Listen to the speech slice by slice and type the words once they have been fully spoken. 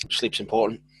Sleep's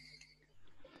important.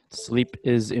 Sleep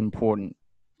is important.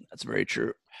 That's very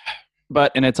true.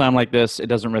 But in a time like this, it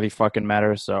doesn't really fucking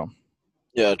matter. So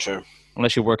Yeah, true.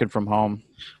 unless you're working from home,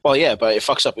 Well, yeah, but it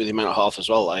fucks up with your mental health as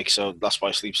well. Like, so that's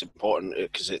why sleep's important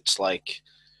because it's like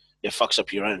it fucks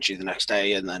up your energy the next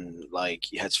day, and then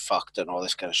like your head's fucked and all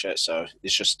this kind of shit. So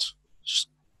it's just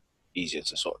easier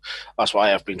to sort. That's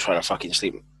why I've been trying to fucking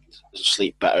sleep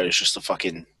better. It's just to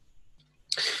fucking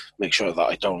make sure that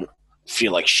I don't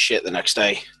feel like shit the next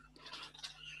day.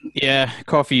 yeah,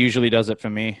 coffee usually does it for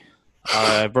me.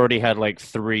 I've already had like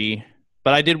three,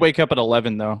 but I did wake up at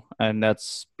 11 though, and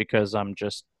that's because I'm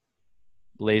just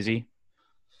lazy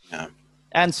Yeah.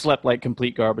 and slept like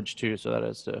complete garbage too. So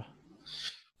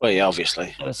Well, yeah,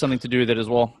 obviously. that has something to do with it as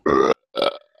well.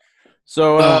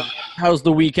 So, how's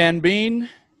the weekend been?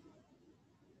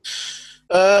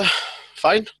 Uh,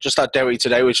 fine. Just had dairy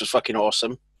today, which was fucking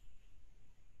awesome.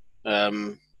 Are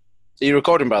you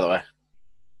recording, by the way?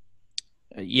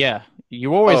 Yeah,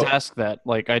 you always Oh, ask that.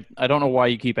 Like, I don't know why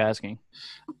you keep asking.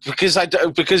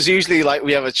 because usually like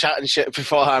we have a chat and shit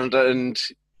beforehand, and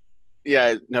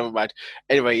yeah, never mind.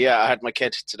 Anyway, yeah, I had my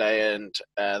kid today, and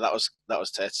that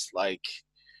was tits. Like,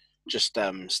 just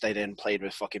stayed in, played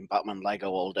with fucking Batman Lego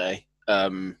all day. I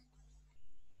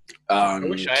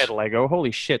wish And I had Lego.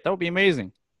 Holy shit, that would be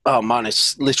amazing. oh man,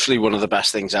 it's literally one of the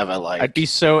best things ever. I'd be Like,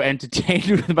 so entertained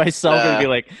with myself and uh, be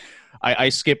like, I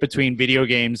skip between video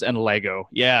games and Lego.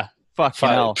 Yeah, fucking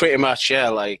hell. pretty much, yeah.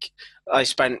 Like, I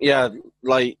spent, yeah,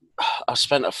 like I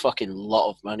spent a fucking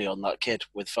lot of money on that kid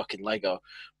with fucking Lego.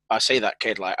 I say that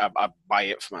kid like I buy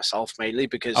it for myself mainly I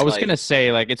because was like gonna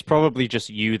say like it's probably just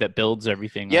you that builds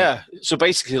everything. Like, yeah. So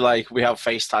basically, like we have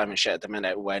FaceTime and shit at the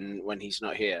minute when he's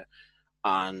not here,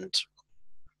 and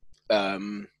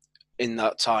um in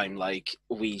that time, like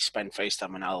we spend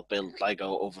FaceTime and I'll build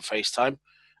Lego over FaceTime.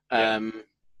 yeah, Um,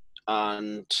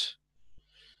 and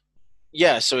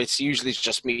yeah, so it's usually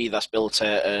just me that's built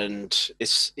it, and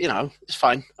it's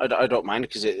fine. I don't mind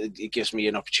because it gives me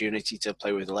an opportunity to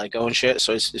play with Lego and shit.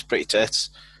 So it's pretty tits.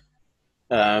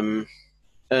 Um,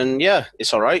 and yeah,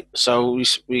 it's all right. So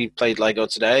we played Lego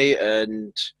today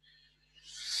and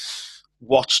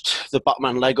watched the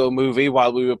Batman Lego movie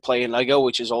while we were playing Lego,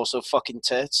 which is also fucking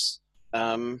tits.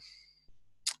 Um,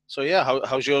 so yeah,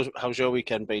 how's your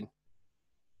weekend been?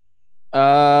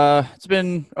 it's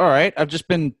been all right. I've just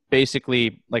been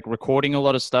basically like recording a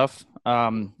lot of stuff.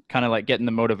 Kind of like getting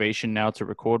the motivation now to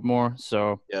record more.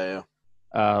 So, Yeah,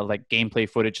 yeah, like gameplay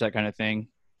footage, that kind of thing.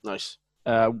 nice.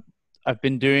 Uh, I've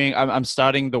been doing. I'm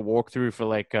starting the walkthrough for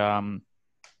like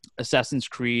Assassin's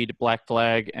Creed Black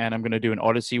Flag, and I'm gonna do an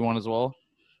Odyssey one as well.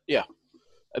 Yeah.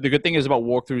 The good thing is about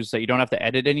walkthroughs that you don't have to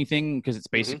edit anything because it's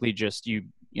Hmm. basically just you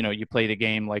play the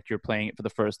game like you're playing it for the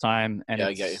first time, and Yeah,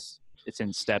 I get you. it's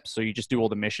in steps. So you just do all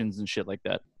the missions and shit like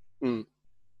that. Mm.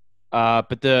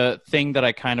 But the thing that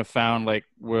I kind of found like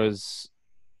was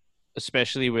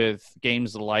especially with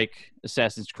games like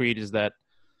Assassin's Creed is that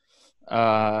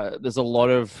there's a lot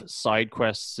of side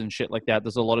quests and shit like that.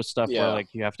 There's a lot of stuff where Yeah.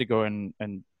 like you have to go and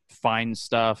find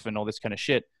stuff and all this kind of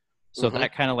shit. So Hmm.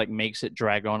 that kind of like makes it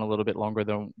drag on a little bit longer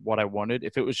than what I wanted.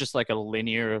 If it was just like a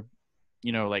linear,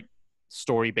 like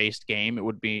story based game, it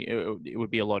would be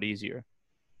a lot easier.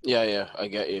 Yeah, yeah, I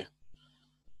get you.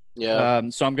 Yeah.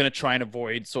 So I'm gonna try and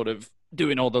avoid sort of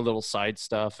doing all the little side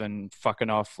stuff and fucking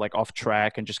off like off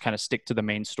track and just kind of stick to the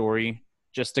main story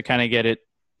just to kind of get it,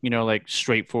 like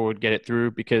straightforward, get it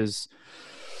through because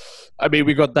I mean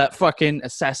we got that fucking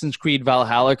Assassin's Creed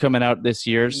Valhalla coming out this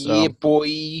year, Yeah, so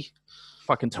boy.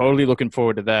 fucking totally looking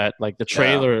forward to that. Like the Yeah.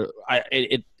 trailer,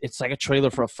 it's like a trailer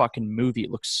for a fucking movie.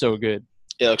 It looks so good.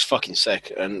 It looks fucking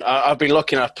sick. And I've been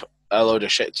looking up a load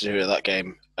of shit to do with that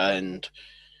game, and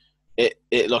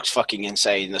it looks fucking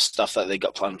insane. The stuff that they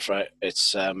got planned for it.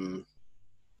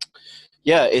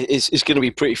 Yeah, it's going to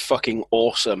be pretty fucking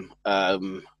awesome.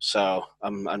 So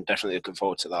I'm definitely looking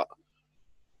forward to that.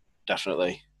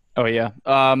 Definitely. Oh yeah.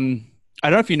 I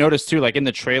don't know if you noticed too, like in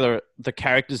the trailer, the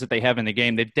characters that they have in the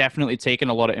game, they've definitely taken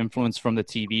a lot of influence from the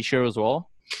TV show as well.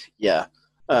 Yeah.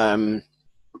 Um.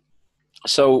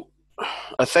 So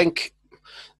I think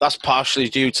that's partially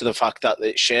due to the fact that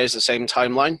it shares the same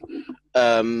timeline.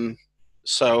 Um.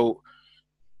 So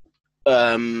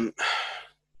um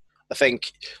I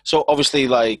think so. Obviously,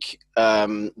 like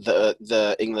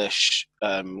the English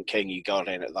king you got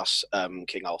in it, that's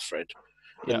King Alfred,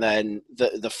 Yeah. and then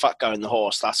the fat guy on the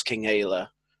horse, that's King Ayla,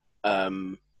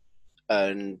 um,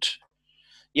 and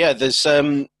yeah, there's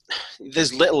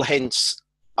little hints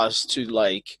as to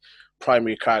like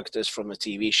primary characters from the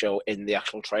TV show in the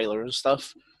actual trailer and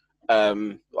stuff.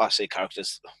 I say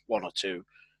characters, one or two.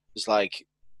 It's like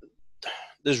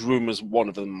there's rumors one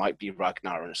of them might be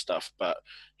Ragnar and stuff, but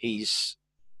he's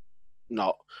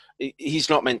not. He's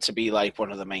not meant to be like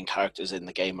one of the main characters in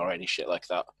the game or any shit like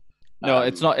that. No,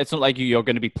 it's not. It's not like you're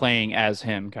going to be playing as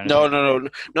him, kind of No, thing. no, no,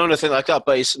 no, nothing like that.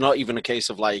 But it's not even a case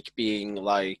of like being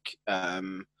like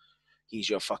he's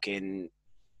your fucking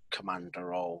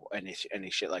commander or any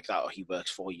shit like that, or he works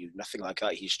for you. Nothing like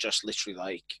that. He's just literally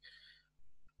like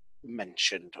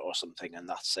mentioned or something, and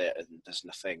that's it. And there's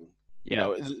nothing. You Yeah. know,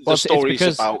 Well, the it's story's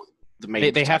because about the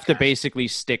main. they have to basically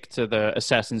stick to the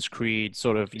Assassin's Creed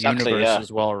sort of Exactly. universe Yeah.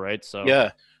 as well, right? So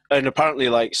Yeah. And apparently,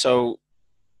 like, so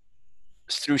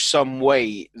through some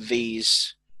way,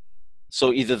 these,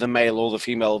 so either the male or the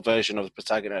female version of the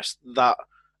protagonist, that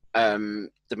the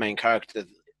main character,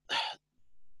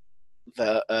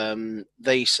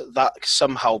 that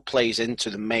somehow plays into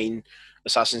the main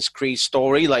Assassin's Creed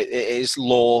story. Like it is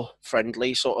lore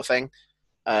friendly sort of thing.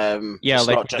 yeah, It's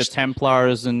like not with the just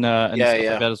Templars and yeah, stuff like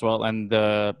yeah. that as well, and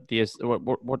the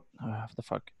what the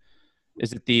fuck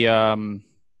is it? The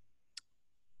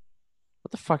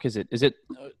what the fuck is it? Is it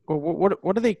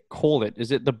what do they call it?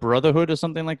 Is it the Brotherhood or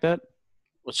something like that?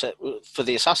 What's it for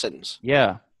the assassins?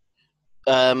 Yeah.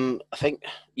 I think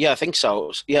yeah, I think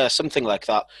so. Yeah, something like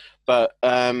that. But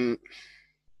I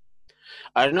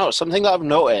don't know. Something that I've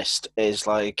noticed is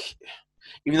like,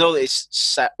 even though it's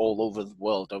set all over the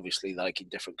world, obviously, like in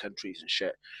different countries and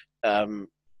shit. Um,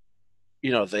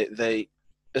 you know, they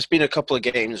there's been a couple of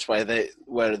games where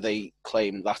they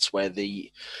claim that's where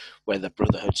the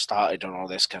Brotherhood started and all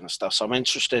this kind of stuff. So I'm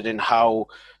interested in how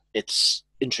it's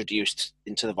introduced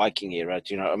into the Viking era.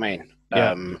 Do you know what I mean?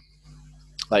 Yeah.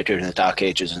 Like during the Dark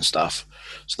Ages and stuff.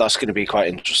 So that's going to be quite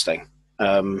interesting.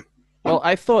 Well,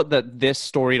 I thought that this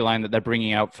storyline that they're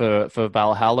bringing out for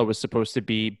Valhalla was supposed to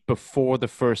be before the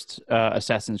first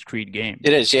Assassin's Creed game.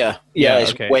 It is, yeah, yeah. Yeah.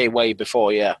 It's Okay. way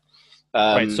before, yeah.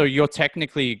 Right. So you're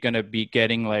technically going to be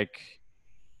getting like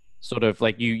sort of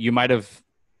like you might have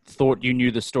thought you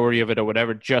knew the story of it or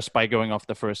whatever just by going off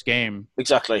the first game.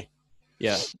 Exactly.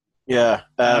 Yeah. Yeah.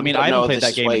 I mean, I haven't no, played this that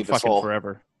is game way in fucking before.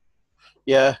 forever.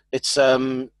 Yeah, it's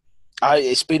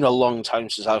it's been a long time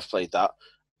since I've played that.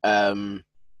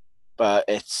 But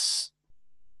it's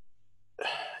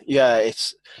yeah,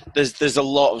 it's there's a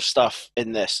lot of stuff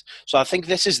in this. So I think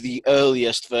this is the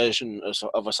earliest version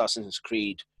of Assassin's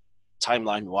Creed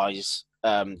timeline wise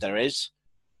there is.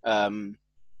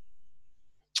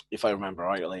 If I remember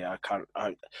rightly,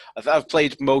 I've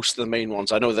played most of the main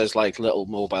ones. I know there's like little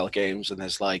mobile games and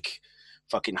there's like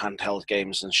fucking handheld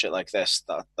games and shit like this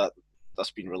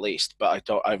that's been released, but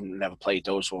I've never played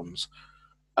those ones.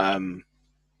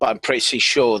 But I'm pretty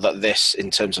sure that this, in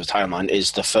terms of timeline,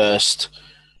 is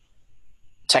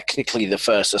technically the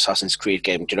first Assassin's Creed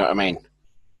game. Do you know what I mean?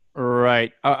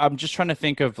 Right. I'm just trying to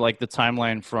think of like the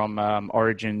timeline from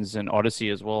Origins and Odyssey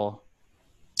as well.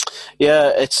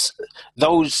 Yeah, it's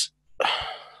those.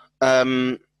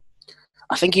 I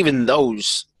think even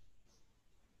those.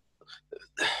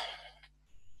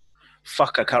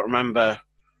 Fuck, I can't remember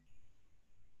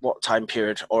what time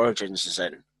period Origins is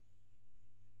in.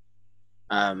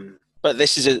 But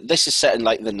this is set in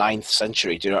like the 9th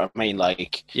century. Do you know what I mean?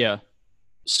 Like, Yeah.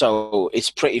 so it's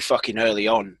pretty fucking early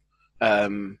on.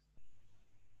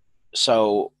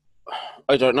 So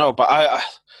I don't know, but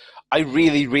I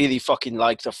really, really fucking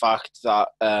like the fact that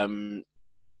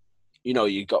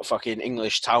you got fucking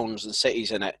English towns and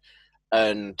cities in it,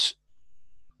 and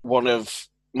one of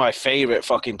my favorite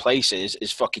fucking places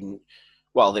is fucking.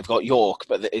 Well, they've got York,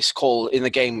 but it's called in the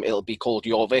game. It'll be called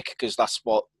Jorvik because that's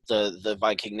what the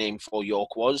Viking name for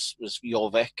York was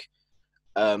Jorvik.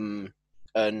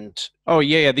 And Oh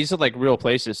yeah. These are like real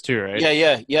places too, right?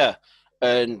 yeah.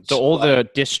 And So all like, the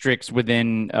districts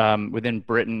within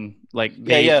Britain, like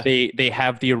yeah. they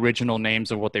have the original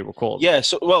names of what they were called. Yeah,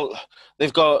 so well,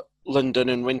 they've got London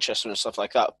and Winchester and stuff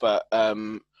like that, but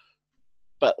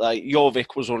like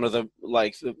Jorvik was one of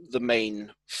the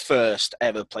main first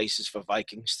ever places for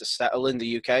Vikings to settle in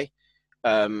the UK.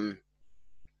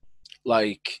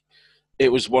 Like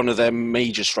it was one of their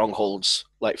major strongholds,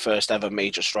 like first ever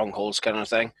major strongholds kind of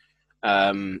thing.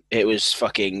 It was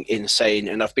fucking insane,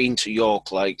 and I've been to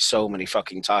York like so many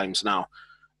fucking times now,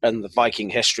 and the Viking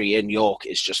history in York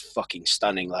is just fucking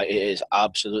stunning. Like it is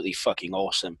absolutely fucking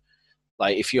awesome.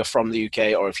 Like if you're from the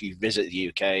UK or if you visit the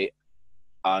UK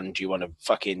and you want to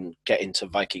fucking get into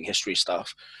Viking history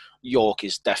stuff, York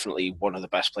is definitely one of the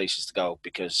best places to go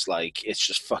because like it's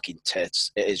just fucking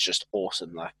tits. It is just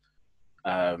awesome there.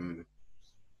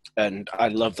 And I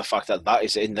love the fact that that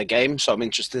is in the game. So I'm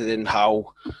interested in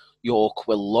how York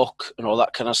will look and all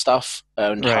that kind of stuff,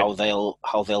 and Right.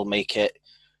 how they'll make it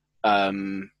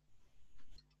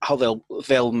how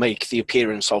they'll make the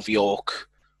appearance of York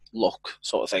look,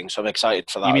 sort of thing. So I'm excited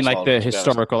for You that mean as like well, the to be honest.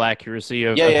 historical accuracy Yeah,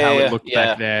 of how it yeah, looked back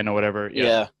yeah, then or whatever? Yeah.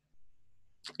 yeah,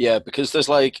 yeah. Because there's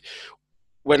like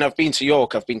when I've been to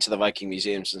York, I've been to the Viking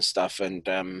museums and stuff, and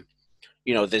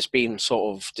there's been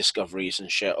sort of discoveries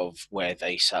and shit of where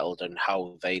they settled and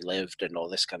how they lived and all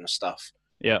this kind of stuff.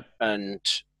 Yeah. And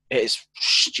it is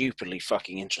stupidly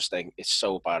fucking interesting. It's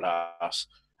so badass.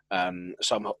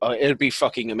 It'd be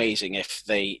fucking amazing if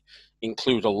they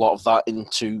include a lot of that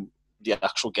into the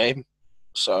actual game.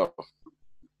 So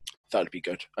that'd be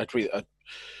good.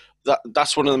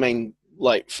 That's one of the main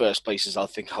first places I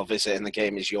think I'll visit in the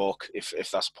game is York, if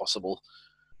that's possible.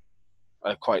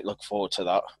 I quite look forward to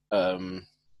that.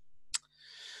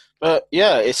 But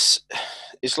yeah, it's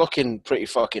looking pretty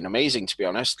fucking amazing, to be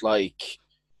honest. Like,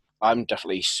 I'm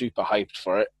definitely super hyped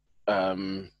for it.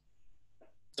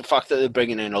 The fact that they're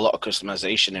bringing in a lot of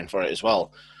customization in for it as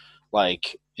well,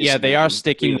 like, Yeah, they are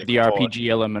sticking really with the looking forward. RPG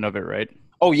element of it, right?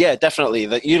 Oh yeah, definitely.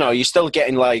 That you're still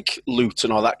getting like loot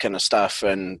and all that kind of stuff,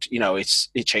 and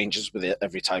it changes with it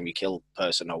every time you kill a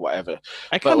person or whatever.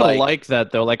 I But kind of like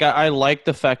that though. Like I like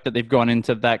the fact that they've gone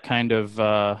into that kind of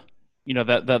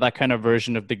that kind of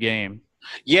version of the game.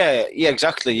 yeah, yeah,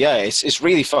 exactly. Yeah, it's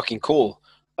really fucking cool.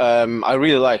 I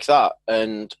really like that,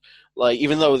 and like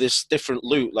even though there's different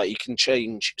loot, like you can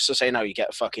change. So say now you get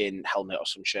a fucking helmet or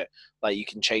some shit, like you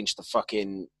can change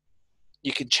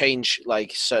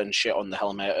like certain shit on the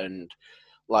helmet, and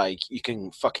like you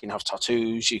can fucking have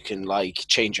tattoos, you can like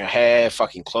change your hair,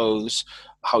 fucking clothes,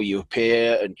 how you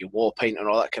appear, and your war paint and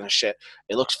all that kind of shit.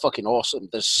 It looks fucking awesome.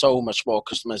 There's so much more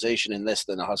customization in this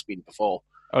than there has been before.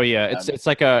 Oh yeah, it's Um, it's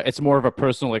like it's more of a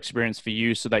personal experience for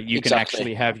you, so that you can exactly.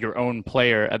 actually have your own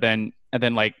player, and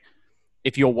then like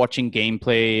if you're watching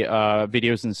gameplay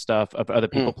videos and stuff of other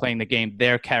people Mm. playing the game,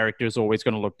 their character is always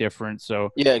going to look different. So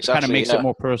Yeah, it kind of exactly. makes it Yeah,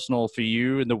 more personal for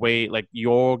you in the way like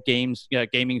your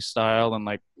gaming style and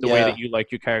like the way yeah, that you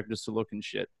like your characters to look and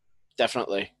shit.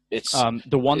 definitely. It's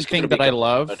The one it's gonna thing be that I good.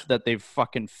 love that they've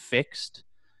fucking fixed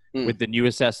Mm. with the new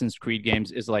Assassin's Creed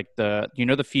games is like the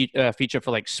feature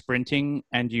for like sprinting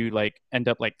and you like end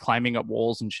up like climbing up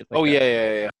walls and shit like Oh that. yeah,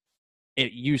 yeah, yeah.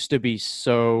 It used to be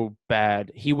so bad.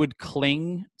 He would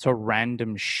cling to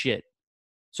random shit.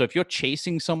 So if you're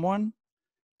chasing someone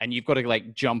and you've got to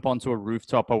like jump onto a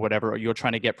rooftop or whatever, or you're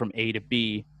trying to get from A to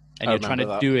B and I you're trying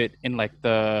remember to that. do it in like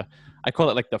I call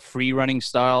it like the free running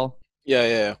style. Yeah,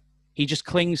 yeah, He just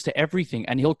clings to everything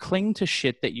and he'll cling to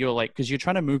shit that you're like, because you're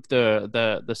trying to move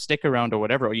the stick around or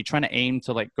whatever, or you're trying to aim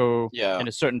to like go yeah, in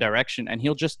a certain direction, and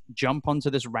he'll just jump onto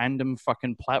this random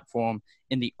fucking platform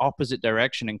in the opposite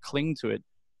direction and cling to it.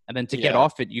 And then to get yeah.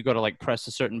 off it, you got to like press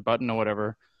a certain button or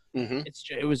whatever. Hmm.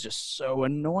 It was just so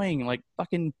annoying. Like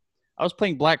fucking, I was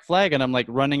playing Black Flag and I'm like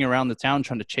running around the town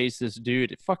trying to chase this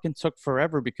dude. It fucking took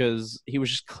forever because he was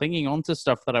just clinging onto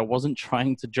stuff that I wasn't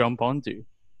trying to jump onto.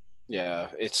 Yeah,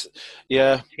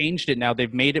 yeah. Changed it now.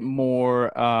 They've made it more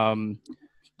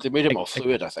They made it like, more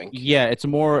fluid, I think. yeah, it's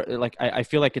more like I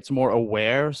feel like it's more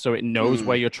aware, so it knows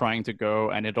where Mm. you're trying to go,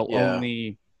 and it'll Yeah,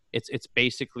 only it's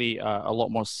basically a lot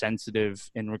more sensitive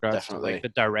in regards to like definitely. the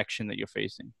direction that you're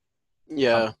facing.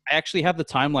 Yeah. I actually have the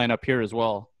timeline up here as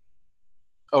well.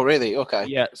 Oh, really? Okay.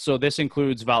 Yeah, so this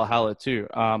includes Valhalla too.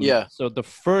 Yeah, So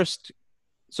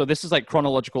this is like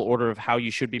chronological order of how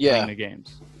you should be playing yeah. the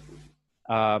games.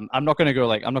 I'm not gonna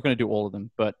do all of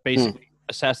them, but Mm. basically,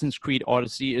 Assassin's Creed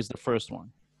Odyssey is the first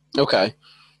one. Okay.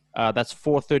 That's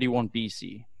 431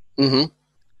 BC. Hmm.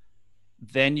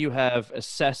 Then you have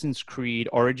Assassin's Creed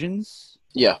Origins,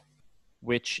 Yeah.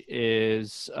 which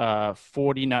is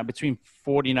 49 between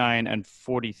 49 and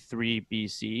 43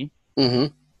 BC. Hmm.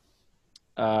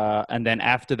 And then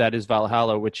after that is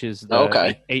Valhalla, which is the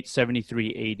Okay.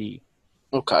 873 AD.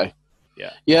 Okay.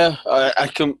 Yeah. Yeah, I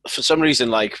can for some reason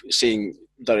like seeing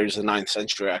that it was the ninth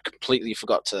century. I completely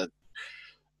forgot to.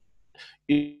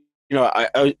 You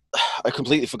I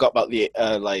completely forgot about the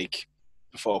like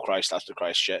before Christ, after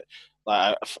Christ shit.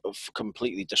 Like I've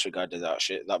completely disregarded that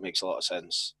shit. That makes a lot of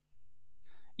sense.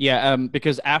 Yeah,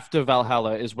 because after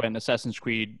Valhalla is when Assassin's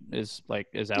Creed is out.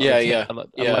 Yeah, It's yeah,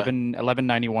 yeah.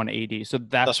 1191 AD. So That's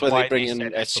that's where they why bring they in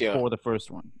said it's Ezio. before the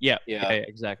first one. Yeah, Yeah, yeah,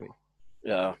 exactly.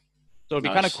 yeah. So it'd be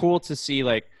kind of Nice. cool to see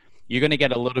like you're going to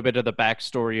get a little bit of the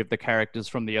backstory of the characters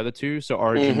from the other two, so Hmm.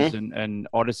 Origins and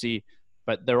Odyssey,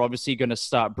 but they're obviously going to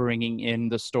start bringing in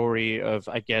the story of,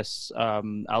 I guess,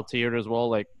 Altair as well,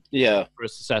 like Yeah,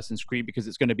 first Assassin's Creed, because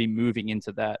it's going to be moving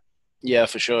into that. yeah,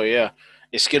 for sure. Yeah,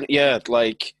 it's gonna. Yeah,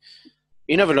 like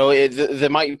you never know. There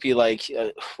might be like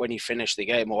when you finish the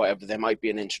game or whatever, there might be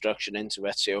an introduction into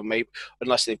Ezio, maybe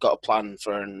unless they've got a plan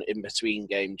for an in between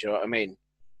game. Do you know what I mean?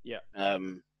 Yeah.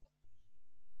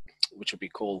 which would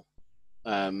be cool.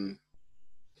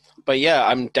 But yeah,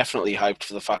 I'm definitely hyped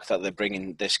for the fact that they're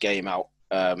bringing this game out.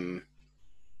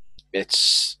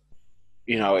 It's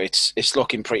it's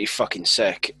looking pretty fucking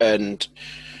sick, and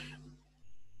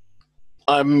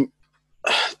I've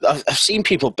seen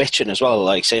people bitching as well,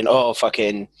 like saying, "Oh,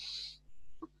 fucking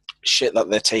shit that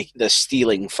they're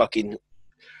stealing fucking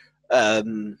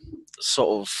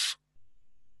sort of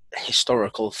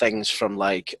historical things from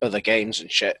like other games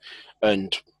and shit."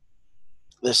 And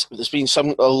there's been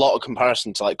a lot of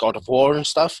comparison to like God of War and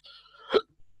stuff,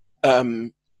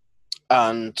 and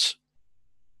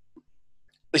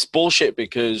it's bullshit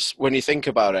because when you think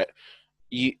about it,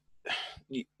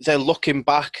 they're looking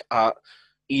back at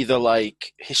either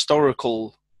like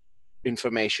historical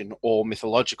information or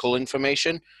mythological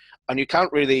information, and you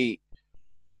can't really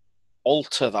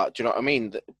alter that. Do you know what I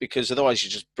mean? Because otherwise,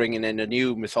 you're just bringing in a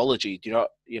new mythology. Do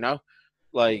you know?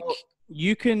 Like Well,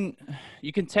 you can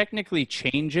technically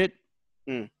change it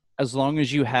Mm. as long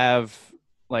as you have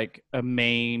like a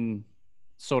main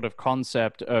sort of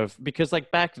concept of, because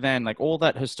like back then, like all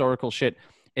that historical shit,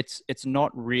 it's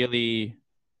not really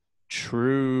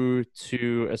true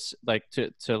to us, like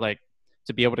to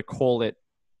be able to call it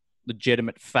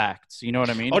legitimate facts. You know what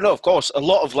I mean? Oh no, of course, a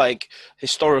lot of like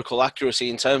historical accuracy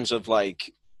in terms of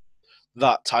like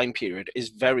that time period is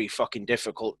very fucking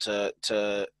difficult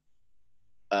to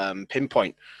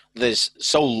pinpoint. There's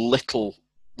so little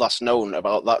that's known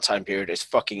about that time period. It's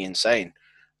fucking insane.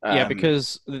 Yeah,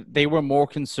 because they were more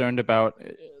concerned about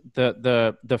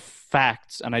the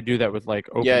facts, and I do that with like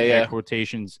open air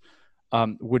quotations,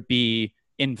 would be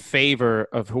in favor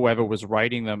of whoever was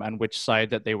writing them and which side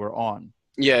that they were on.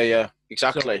 Yeah,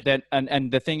 exactly. So then,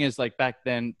 and the thing is, like back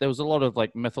then, there was a lot of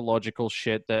like mythological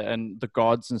shit and the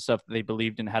gods and stuff that they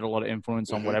believed in had a lot of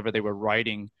influence on whatever they were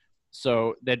writing.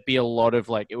 So there'd be a lot of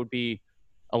like,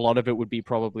 a lot of it would be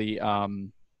probably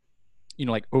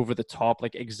like over the top,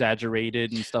 like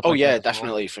exaggerated and stuff. Oh like yeah, that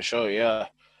definitely, for sure. Yeah.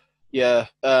 Yeah.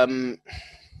 I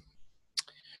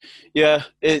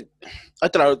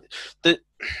don't know.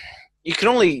 You can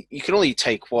only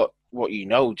take what you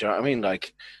know. Do you know what I mean?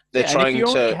 Like they're and if you trying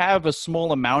only to have a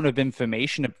small amount of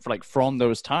information like from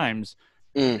those times,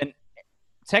 then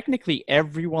technically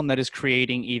everyone that is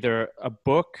creating either a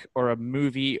book or a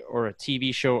movie or a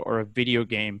TV show or a video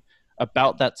game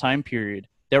about that time period,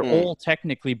 they're all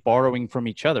technically borrowing from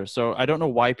each other. So I don't know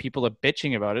why people are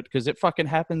bitching about it, because it fucking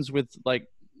happens with like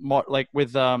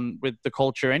with the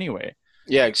culture anyway.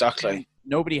 Yeah, exactly. And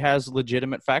nobody has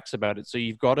legitimate facts about it. So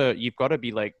you've got to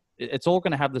be like, it's all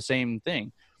going to have the same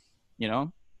thing, you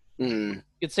know? You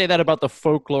could say that about the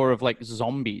folklore of like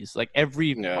zombies. Like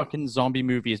every fucking zombie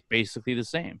movie is basically the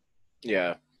same.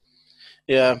 Yeah.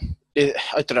 I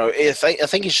don't know. I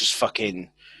think it's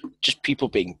just people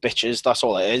being bitches. That's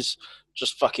all it is.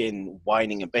 Just fucking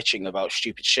whining and bitching about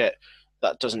stupid shit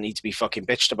that doesn't need to be fucking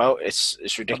bitched about. It's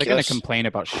ridiculous. Well, they're gonna complain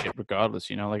about shit regardless.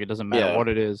 Like it doesn't matter what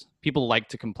it is. People like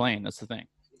to complain. That's the thing.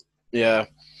 Yeah.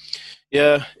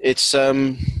 It's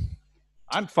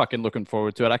I'm fucking looking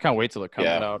forward to it. I can't wait till it comes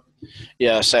out.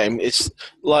 Yeah, same. It's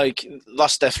like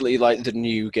that's definitely like the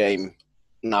new game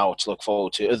now to look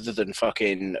forward to, other than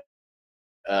fucking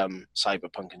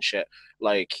Cyberpunk and shit.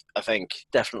 Like I think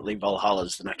definitely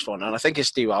Valhalla's the next one, and I think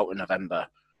it's due out in November.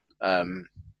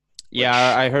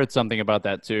 I heard something about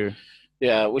that too.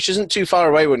 Yeah, which isn't too far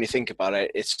away when you think about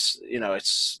it. It's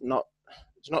it's not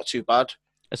too bad.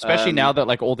 Especially now that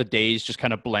like all the days just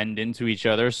kind of blend into each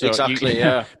other. So exactly,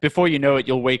 before you know it,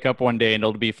 you'll wake up one day and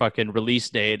it'll be fucking release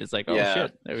date. It's like, oh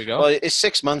shit, there we go. Well, it's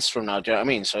 6 months from now. Do you know what I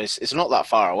mean? So it's not that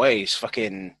far away. It's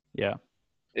fucking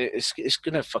It's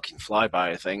gonna fucking fly by,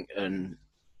 I think, and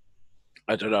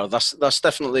I don't know. That's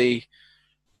definitely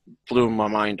blew my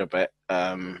mind a bit.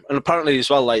 And apparently as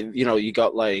well, like you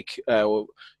got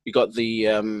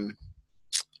the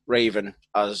Raven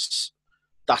as.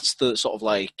 That's the sort of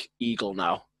like eagle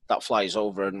now that flies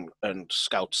over and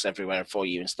scouts everywhere for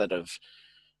you instead of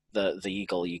the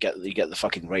eagle. You get the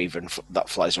fucking Raven that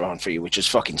flies around for you, which is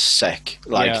fucking sick.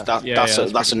 Like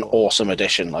that's an awesome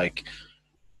addition. Like,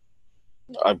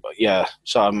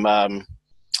 So I'm.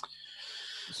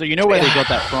 So you know where they got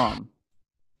that from?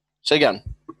 Say again.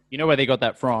 You know where they got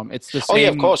that from? It's the same. Oh yeah,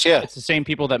 of course, yeah. It's the same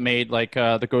people that made like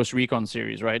the Ghost Recon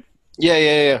series, right?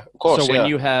 Yeah. Of course. So when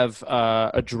you have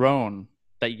a drone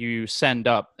that you send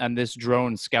up, and this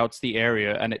drone scouts the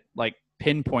area, and it like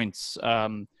pinpoints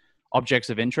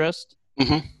objects of interest.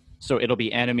 So it'll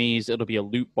be enemies, it'll be a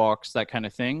loot box, that kind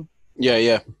of thing.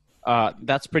 Yeah.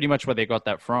 That's pretty much where they got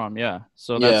that from. Yeah.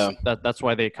 So that's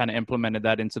why they kind of implemented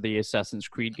that into the Assassin's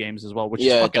Creed games as well, which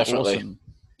is fucking definitely awesome.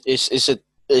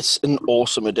 It's an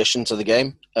awesome addition to the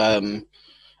game.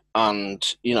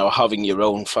 and having your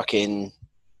own fucking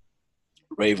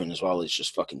Raven as well is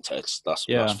just fucking tits. That's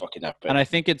Yeah. fucking And I epic.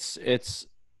 think it's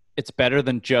better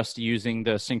than just using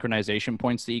the synchronization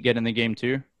points that you get in the game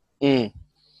too. Mm,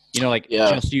 Like yeah,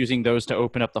 just using those to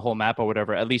open up the whole map or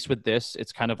whatever. At least with this,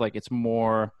 it's kind of like it's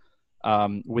more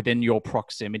within your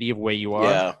proximity of where you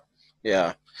are. yeah,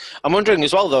 yeah. I'm wondering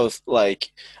as well though.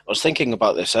 Like, I was thinking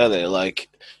about this earlier. Like,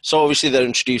 so obviously they're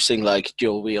introducing like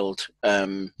dual wield,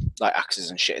 like axes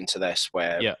and shit into this,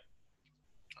 where Yeah.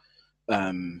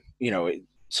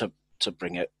 to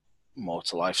bring it more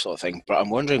to life, sort of thing. But I'm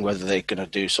wondering whether they're going to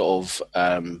do sort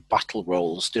of battle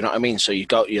roles. Do you know what I mean? So you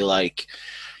got your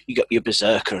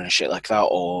berserker and shit like that,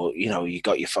 or you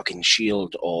got your fucking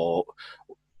shield, or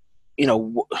you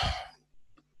know,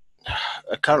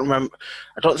 I can't remember.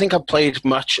 I don't think I played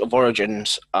much of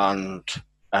Origins and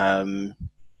um,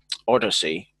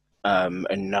 Odyssey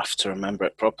enough to remember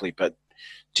it properly. But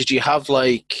did you have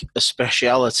like a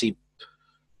speciality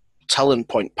talent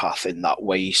point path in that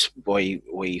way, where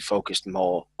you focused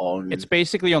more It's on?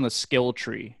 basically on the skill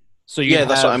tree. So you'd Yeah,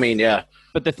 that's what I have, mean. Yeah,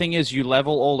 but the thing is, you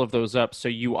level all of those up, so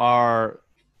you are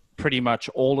pretty much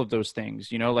all of those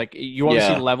things. Like you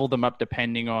obviously yeah, level them up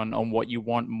depending on what you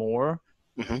want more.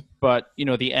 hmm But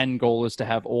the end goal is to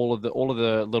have all of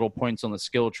the little points on the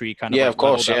skill tree kind of yeah. like Of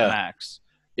course, leveled up yeah, max.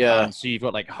 yeah, So you've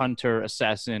got like hunter,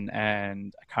 assassin,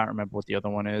 and I can't remember what the other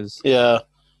one is. yeah.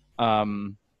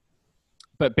 Um,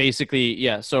 but basically,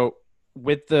 yeah. So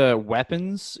with the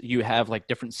weapons, you have like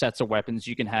different sets of weapons.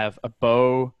 You can have a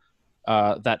bow,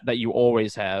 that you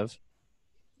always have.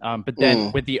 But then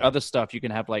Mm, with the other stuff, you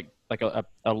can have like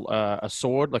a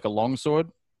sword, like a long sword.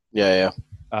 yeah,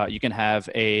 yeah. You can have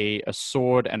a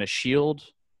sword and a shield.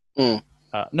 Mm.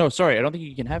 No, sorry, I don't think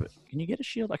you can have it. Can you get a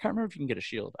shield? I can't remember if you can get a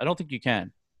shield. I don't think you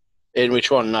can. In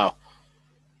which one now?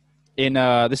 In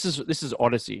this is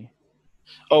Odyssey.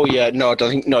 Oh yeah, no, I don't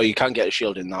think. No, you can't get a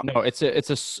shield in that. No, it's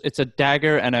a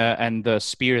dagger and the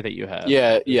spear that you have,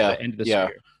 Yeah, yeah, the end of the yeah,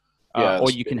 spear. yeah,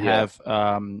 Or you can yeah. have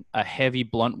a heavy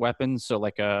blunt weapon, so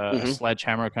like a Hmm.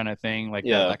 sledgehammer kind of thing, like that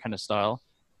Yeah, that kind of style.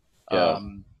 yeah.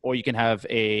 Or you can have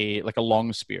a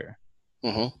long spear.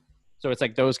 Hmm. So it's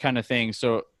like those kind of things.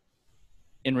 So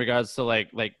in regards to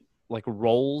like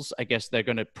roles, I guess they're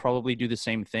going to probably do the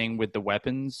same thing with the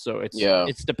weapons. So Yeah,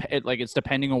 it's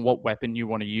depending on what weapon you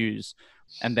want to use,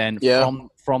 and then yeah.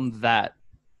 from that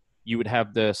you would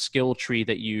have the skill tree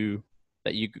that you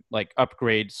like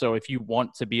upgrade. So if you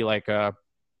want to be like a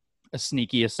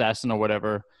sneaky assassin or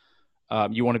whatever,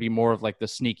 you want to be more of like the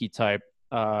sneaky type.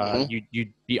 Hmm.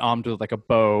 You'd be armed with like a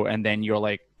bow, and then your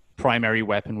like primary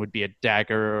weapon would be a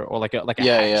dagger or like a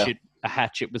Yeah, yeah,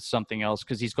 hatchet with something else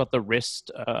because he's got the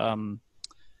wrist.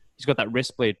 He's got that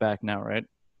wrist blade back now, right?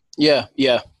 yeah,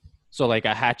 yeah. So like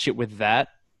a hatchet with that,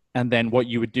 and then what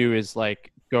you would do is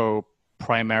like go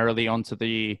primarily onto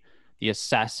the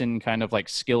assassin kind of like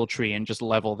skill tree and just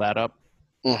level that up.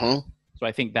 Hmm. So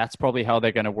I think that's probably how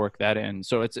they're going to work that in.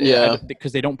 So it's Yeah,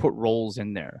 because they don't put roles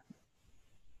in there.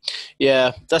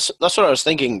 yeah. That's what I was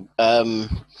thinking.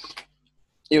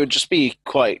 It would just be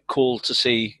quite cool to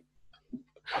see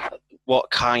what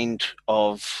kind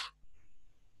of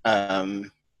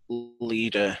um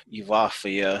leader you are for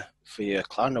your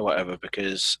clan or whatever,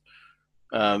 because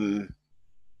um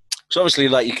so obviously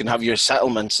like you can have your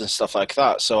settlements and stuff like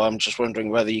that. So I'm just wondering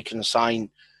whether you can assign,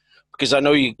 because I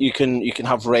know you can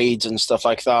have raids and stuff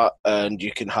like that, and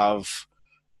you can have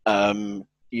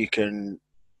you can.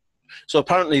 So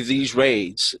apparently these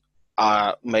raids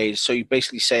are made so you're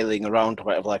basically sailing around or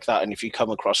whatever like that, and if you come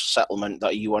across a settlement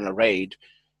that you want to raid,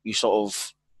 you sort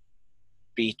of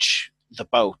beach the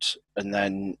boat, and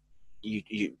then you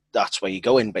that's where you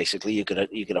go in. Basically,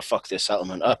 you're gonna fuck this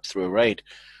settlement up through a raid.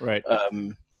 Right.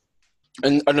 Um,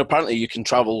 and apparently you can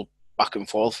travel back and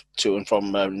forth to and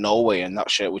from Norway and that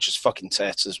shit, which is fucking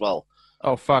tits as well.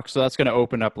 Oh fuck! So that's going to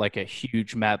open up like a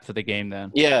huge map for the game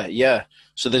then. Yeah, yeah.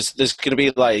 So there's going to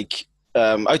be like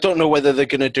I don't know whether they're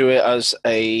going to do it as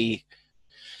a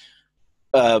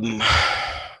um,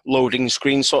 loading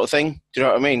screen sort of thing. Do you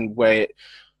know what I mean? Where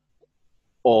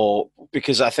or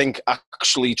because I think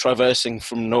actually traversing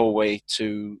from Norway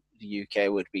to the UK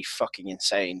would be fucking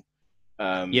insane.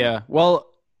 Yeah. Well,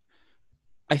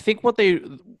 I think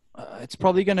it's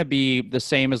probably going to be the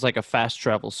same as like a fast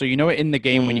travel. So in the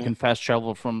game when you mm, can fast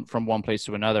travel from one place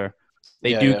to another,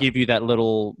 they yeah, do yeah, give you that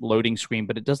little loading screen,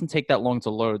 but it doesn't take that long to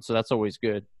load, so that's always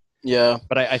good. yeah.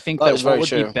 But I think That that is what very would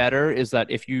be true. better is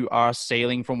that if you are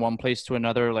sailing from one place to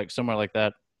another, like somewhere like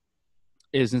that,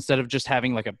 is instead of just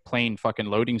having like a plain fucking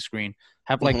loading screen,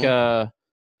 have like Hmm. a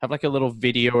little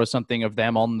video or something of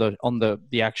them on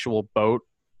the actual boat,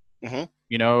 Hmm.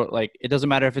 You know, like it doesn't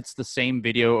matter if it's the same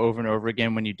video over and over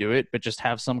again when you do it, but just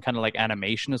have some kind of like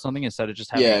animation or something instead of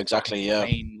just having Yeah, a fucking exactly. Yeah,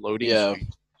 plain loading yeah, screen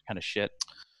kind of shit.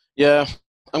 yeah.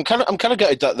 I'm kind of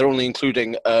gutted that they're only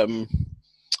including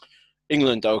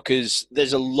England though, because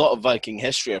there's a lot of Viking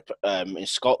history up in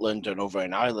Scotland and over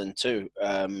in Ireland too.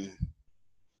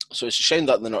 So it's a shame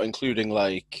that they're not including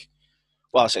like,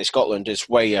 well, I say Scotland is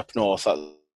way up north at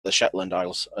the Shetland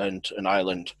Isles and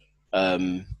Ireland.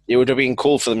 It would have been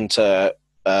cool for them to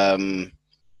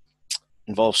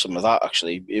involve some of that.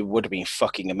 Actually, it would have been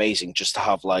fucking amazing just to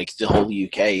have like the whole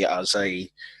UK as a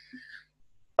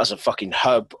fucking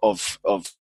hub of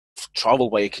travel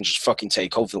where you can just fucking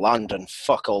take over the land and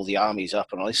fuck all the armies up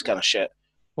and all this kind of shit.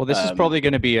 Well, this is probably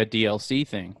going to be a DLC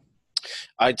thing.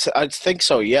 I'd think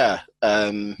so, yeah.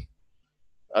 I'd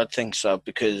think so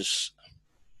because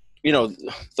you know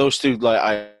those two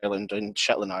like Ireland and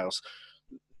Shetland Isles,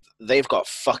 they've got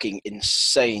fucking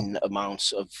insane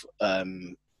amounts of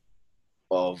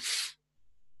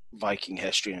Viking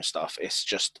history and stuff. It's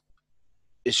just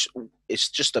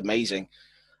amazing.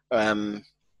 Um,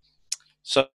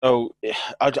 so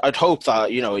I'd hope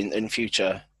that you know in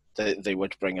future they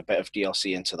would bring a bit of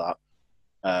DLC into that.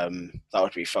 That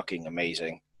would be fucking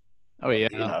amazing. Oh yeah,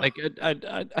 You know, like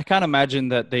I can't imagine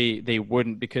that they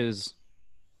wouldn't because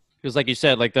like you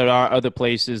said, like there are other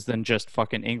places than just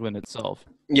fucking England itself.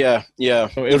 yeah, yeah.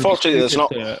 So it would be Unfortunately, there's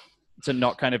stupid not. to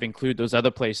not kind of include those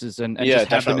other places and Yeah, just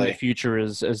have them in the definitely. future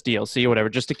as DLC or whatever,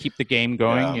 just to keep the game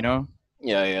going, Yeah, you know?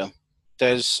 yeah, yeah.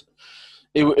 There's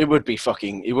it would be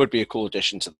fucking it would be a cool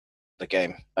addition to the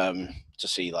game to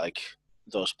see like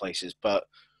those places, but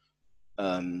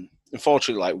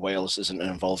unfortunately, like Wales isn't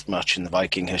involved much in the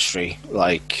Viking history.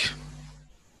 Like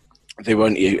they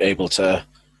weren't able to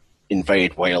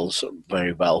invade Wales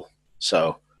very well,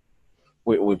 so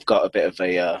we've got a bit of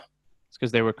a It's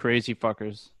because they were crazy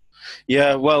fuckers.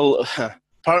 yeah. Well,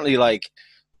 apparently, like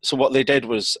so what they did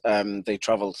was they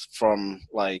travelled from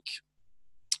like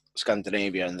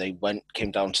Scandinavia and they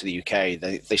came down to the UK.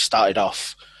 They started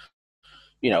off,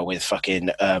 you know, with fucking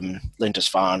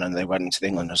Lindisfarne and they went into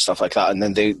England and stuff like that. And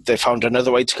then they found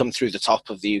another way to come through the top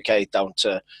of the UK down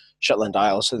to Shetland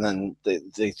Isles. And then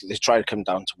they tried to come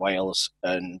down to Wales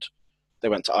and they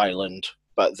went to Ireland.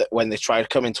 But when they tried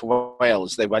coming to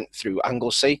Wales, they went through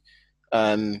Anglesey.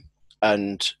 And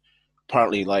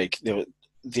apparently, like,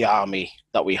 the army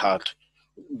that we had,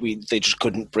 they just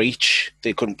couldn't breach.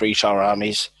 They couldn't breach our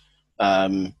armies.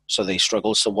 So they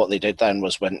struggled. So what they did then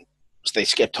was they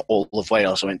skipped all of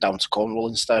Wales and went down to Cornwall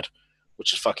instead,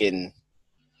 which is fucking.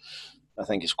 I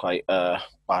think it's quite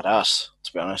badass,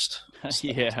 to be honest.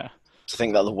 Yeah. To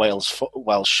think that the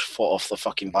Welsh fought off the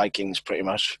fucking Vikings, pretty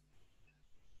much.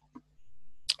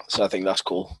 So I think that's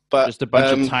cool. But Just a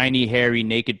bunch of tiny, hairy,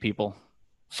 naked people.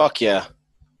 Fuck yeah,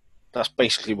 that's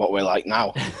basically what we're like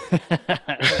now.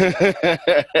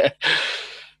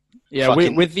 Yeah,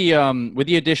 with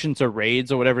the addition to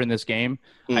raids or whatever in this game,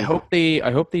 I hope they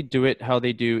do it how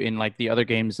they do in like the other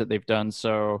games that they've done.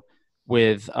 So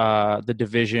with the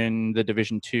Division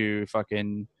 2,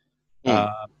 fucking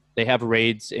they have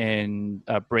raids in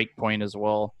Breakpoint as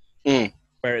well,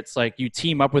 where it's like you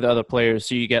team up with other players,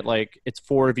 so you get like it's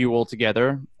 4 of you all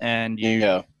together, and you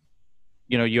know,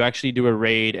 you actually do a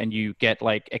raid and you get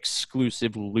like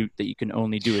exclusive loot that you can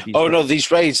only do with these. Oh no, these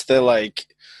raids, they're like,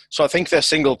 so I think they're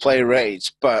single player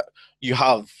raids, but you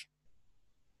have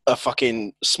a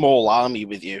fucking small army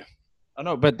with you. I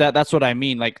know, but that's what I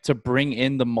mean. Like to bring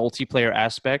in the multiplayer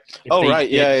aspect. Oh right,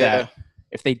 yeah.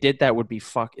 If they did that, would be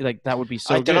like that would be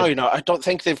so. I don't know, you know, I don't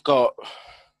think they've got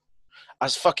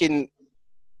as fucking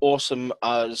awesome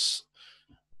as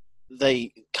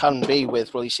they can be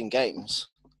with releasing games.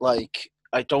 Like,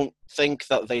 I don't think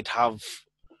that they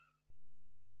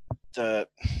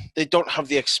don't have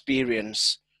the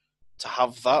experience to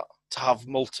have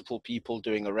multiple people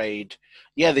doing a raid.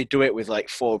 Yeah, they do it with like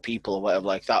 4 people or whatever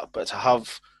like that, but to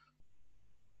have,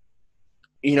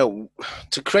 you know,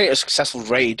 to create a successful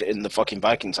raid in the fucking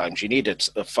Viking times, you needed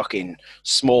a fucking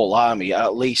small army,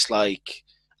 at least like.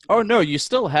 Oh no, you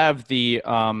still have the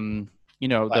you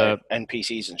know, like the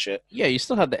NPCs and shit. Yeah, you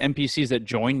still have the NPCs that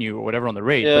join you or whatever on the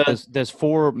raid. Yeah. But there's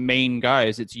 4 main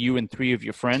guys. It's you and 3 of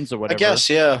your friends or whatever. I guess,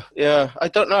 yeah. I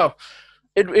don't know.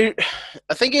 I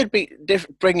think it'd be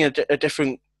bring a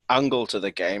different angle to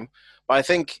the game, but I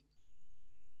think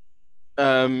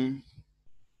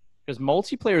because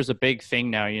multiplayer is a big thing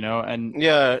now, you know, and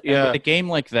yeah. With a game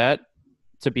like that,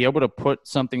 to be able to put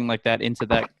something like that into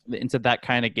that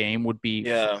kind of game would be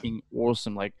fucking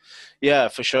awesome. Like, yeah,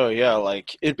 for sure. Yeah,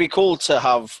 like it'd be cool to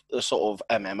have a sort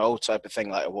of MMO type of thing,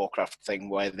 like a Warcraft thing,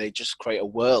 where they just create a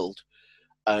world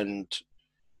and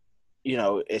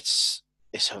it's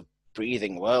a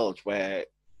breathing world where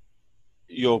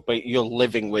you're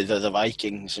living with other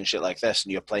Vikings and shit like this,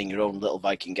 and you're playing your own little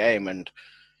Viking game, and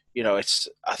it's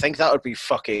I think that would be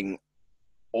fucking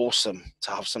awesome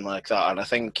to have something like that, and I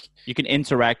think You can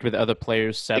interact with other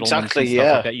players' settlements exactly, and stuff like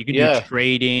yeah, that. You can do yeah,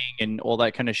 trading and all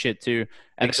that kind of shit too.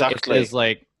 And then exactly,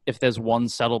 if there's one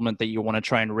settlement that you want to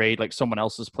try and raid, like someone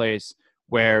else's place,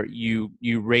 where you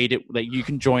raid it, like you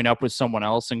can join up with someone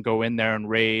else and go in there and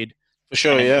raid for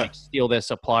sure, and yeah, like steal their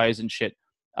supplies and shit.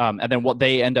 And then what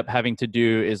they end up having to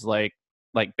do is like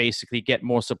basically get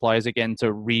more supplies again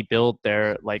to rebuild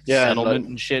their like yeah, and like settlement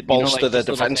and shit. bolster Like their just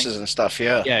little defenses things. and stuff,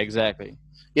 yeah, Yeah, exactly.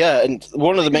 yeah, and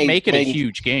one of They the just main make it a main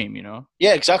huge game.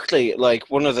 yeah, exactly. Like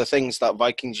one of the things that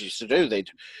Vikings used to do, they'd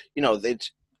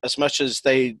as much as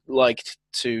they liked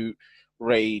to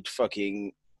raid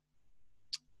fucking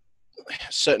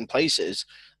certain places,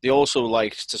 they also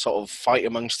liked to sort of fight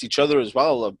amongst each other as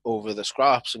well over the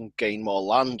scraps and gain more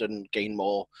land and gain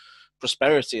more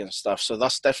prosperity and stuff. So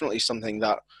that's definitely something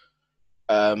that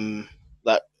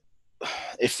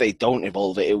if they don't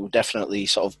evolve it, it would definitely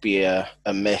sort of be a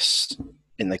miss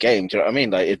in the game. Do you know what I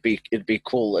mean? Like it'd be a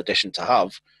cool addition to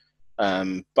have.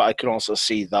 But I can also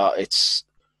see that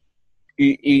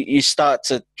you start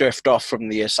to drift off from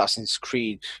the Assassin's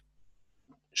Creed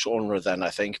genre then, I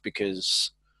think,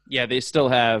 because Yeah, they still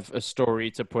have a story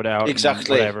to put out and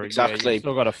exactly, whatever. Yeah, you exactly,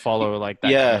 still got to follow like that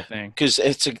kind yeah, of thing. because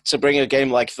to bring a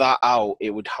game like that out, it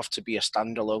would have to be a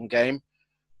standalone game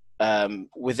But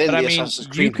within I the mean, Assassin's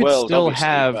Creed world, obviously.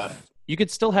 But you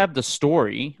could still have the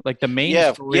story, like the main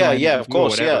yeah, yeah, storyline that yeah, you of do or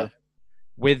course, yeah, whatever,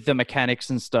 with the mechanics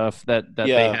and stuff that they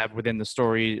yeah, have within the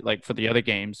story, like for the other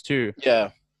games too. yeah,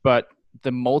 But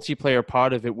the multiplayer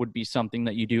part of it would be something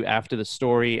that you do after the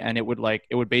story, and it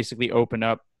would basically open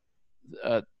up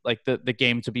like the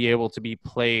game to be able to be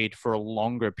played for a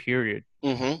longer period.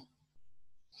 mm-hmm.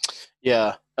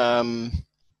 Yeah.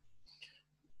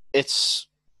 It's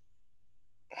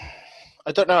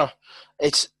I don't know.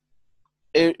 It's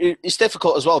it's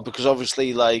difficult as well because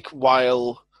obviously, like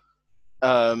while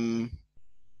um,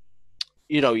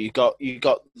 you got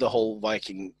the whole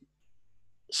Viking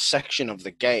section of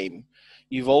the game,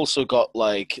 you've also got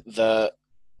like the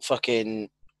fucking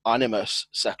Animus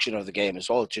section of the game as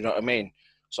well. Do you know what I mean?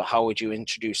 So how would you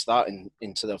introduce that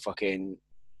into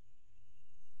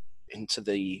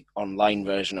the online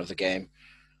version of the game?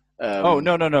 Oh Um,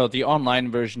 no, the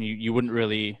online version you wouldn't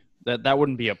really that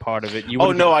wouldn't be a part of it. You oh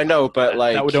wouldn't be no, able I to know, do but that.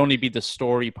 That would like only be the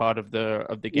story part of the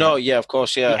no, game. yeah, of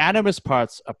course, The yeah, Animus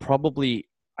parts are probably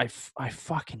I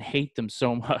fucking hate them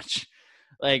so much.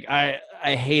 Like I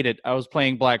hate it. I was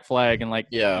playing Black Flag and like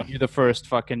you yeah, do the first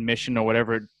fucking mission or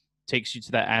whatever it takes you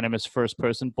to that Animus first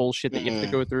person bullshit that you have to mm,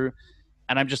 go through.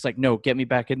 And I'm just like, no, get me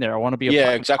back in there. I want to be a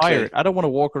yeah, fucking pirate. exactly. I don't want to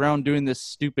walk around doing this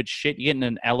stupid shit. You get in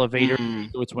an elevator, you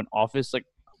Mm, go to an office. Like,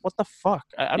 what the fuck?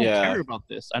 I don't yeah, care about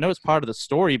this. I know it's part of the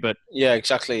story, but yeah,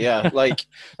 exactly. Yeah, like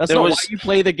that's there not why was you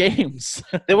play the games.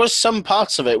 there was some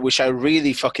parts of it which I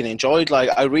really fucking enjoyed. Like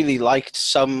I really liked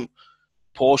some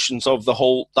portions of the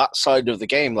whole that side of the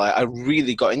game. Like I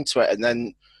really got into it, and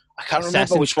then I can't remember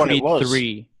Assassin's which one it Creed was.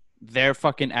 3, their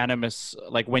fucking animus,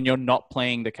 like when you're not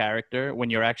playing the character, when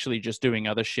you're actually just doing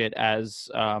other shit as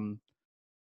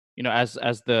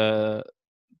as the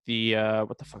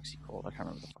what the fuck's he called? I can't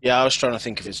remember the fucking Yeah, I was trying to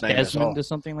think of his name as Desmond well. or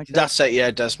something like that. That's it.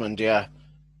 Yeah, Desmond. Yeah,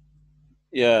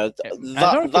 yeah. I That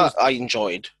don't know if that I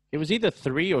enjoyed. it was either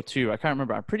 3 or 2. I can't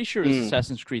remember. I'm pretty sure it was Mm,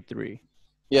 Assassin's Creed 3.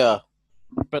 yeah,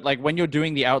 But like when you're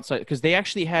doing the outside, because they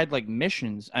actually had like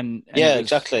missions, and it yeah, was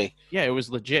exactly. yeah, it was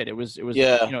legit. It was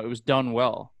Yeah, it was done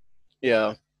well.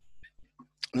 yeah.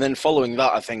 And then following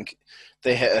that, I think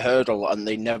they hit a hurdle and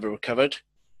they never recovered,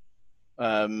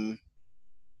 um,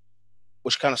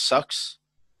 which kind of sucks.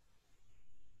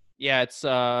 Yeah, it's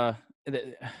I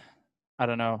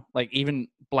don't know. Like even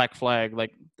Black Flag,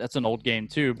 like that's an old game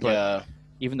too, but Yeah.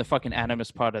 even the fucking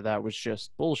Animus part of that was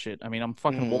just bullshit. I mean, I'm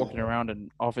fucking walking Mm. around an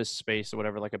office space or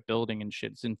whatever, like a building and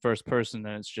shit. It's in first person,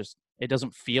 and it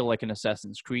doesn't feel like an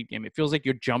Assassin's Creed game. It feels like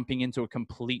you're jumping into a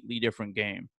completely different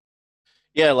game.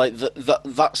 Yeah, like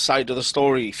that side of the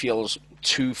story feels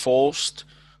too forced,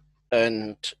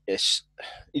 and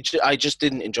I just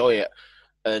didn't enjoy it,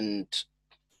 and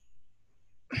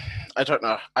I don't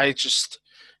know.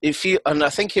 And I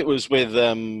think it was with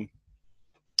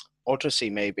Odyssey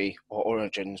maybe or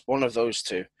Origins, one of those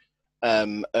two,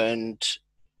 and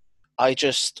I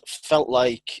just felt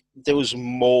like there was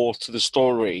more to the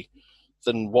story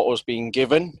than what was being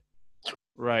given.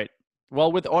 Right.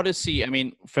 Well, with Odyssey, I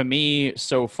mean, for me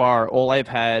so far, all I've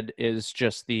had is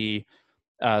just the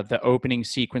opening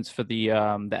sequence for the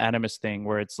Animus thing,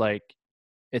 where it's like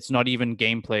it's not even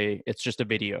gameplay, it's just a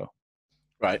video.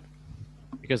 Right.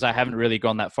 Because I haven't really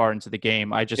gone that far into the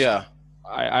game. Yeah.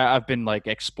 I've been like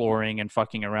exploring and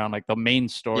fucking around, like the main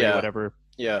story or Yeah. whatever.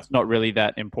 Yeah. It's not really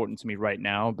that important to me right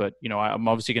now, but you know, I'm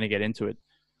obviously going to get into it.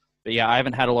 But yeah, I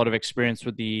haven't had a lot of experience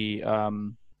with the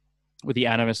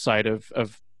Animus side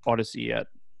of Odyssey yet.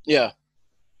 Yeah.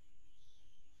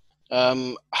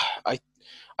 Um, I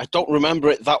I don't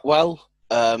remember it that well.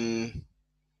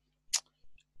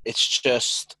 It's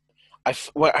just I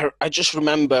just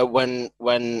remember when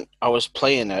I was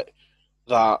playing it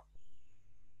that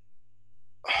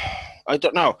I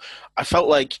don't know. I felt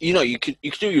like you could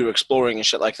do your exploring and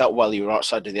shit like that while you were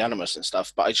outside of the Animus and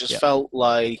stuff, but I just Yeah. felt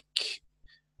like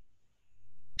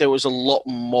there was a lot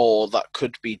more that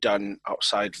could be done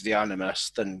outside of the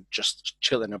Animus than just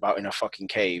chilling about in a fucking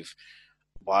cave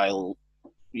while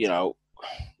you know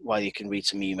while you can read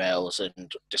some emails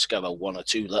and discover one or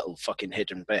two little fucking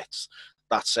hidden bits.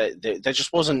 That's it. There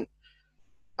just wasn't.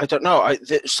 I don't know.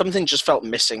 Something just felt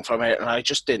missing from it, and I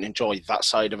just didn't enjoy that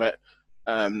side of it.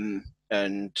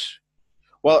 And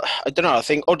well, I don't know. I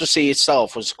think Odyssey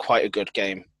itself was quite a good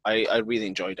game. I really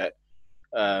enjoyed it.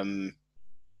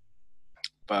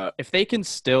 But If they can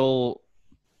still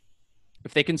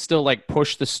like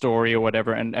push the story or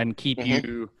whatever and keep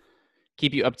mm-hmm.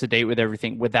 you up to date with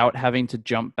everything without having to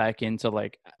jump back into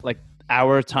like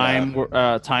our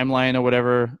timeline or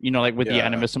whatever, like with the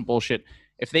Animus and bullshit.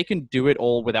 If they can do it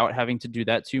all without having to do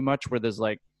that too much, where there's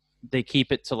like they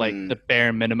keep it to like the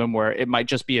bare minimum where it might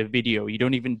just be a video, you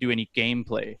don't even do any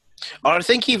gameplay. Or I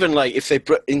think even like if they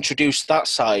introduce that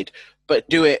side but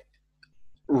do it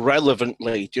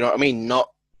relevantly, do you know what I mean?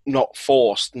 Not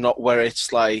forced, not where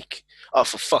it's like, oh,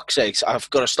 for fuck's sakes, I've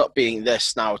got to stop being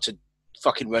this now to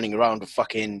fucking running around a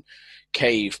fucking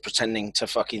cave pretending to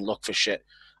fucking look for shit.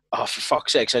 Oh, for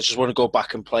fuck's sakes, I just want to go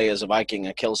back and play as a Viking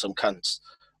and kill some cunts.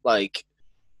 Like,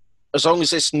 as long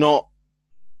as it's not,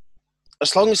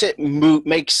 as long as it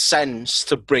makes sense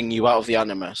to bring you out of the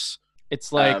Animus.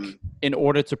 It's like in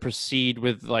order to proceed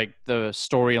with like the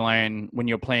storyline when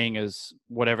you're playing as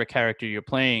whatever character you're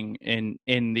playing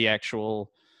in the actual,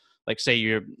 like say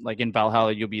you're like in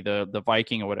Valhalla, you'll be the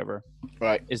Viking or whatever.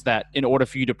 Right. Is that in order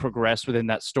for you to progress within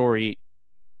that story,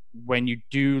 when you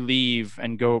do leave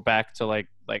and go back to like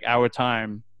our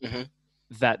time, mm-hmm.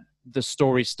 that the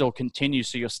story still continues.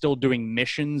 So you're still doing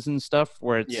missions and stuff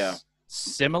where it's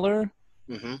similar.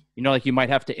 Mm-hmm. Like you might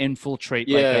have to infiltrate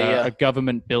a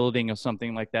government building or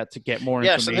something like that to get more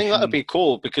information. I think that would be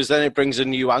cool because then it brings a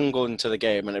new angle into the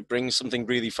game and it brings something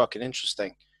really fucking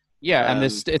interesting. Yeah, and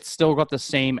it's still got the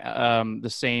same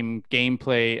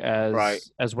gameplay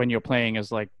as when you're playing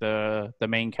as like the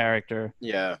main character.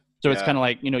 Yeah. So it's kind of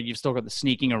like, you've still got the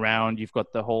sneaking around, you've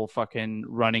got the whole fucking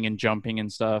running and jumping and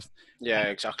stuff. Yeah,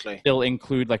 exactly. Still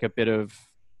include like a bit of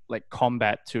like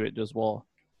combat to it as well.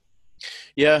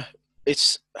 Yeah,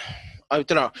 I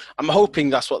don't know. I'm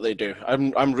hoping that's what they do.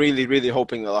 I'm really, really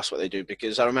hoping that that's what they do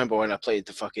because I remember when I played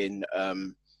the fucking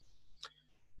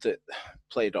that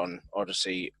played on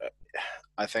Odyssey.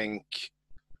 I think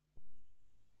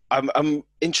I'm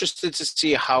interested to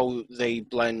see how they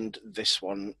blend this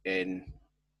one in,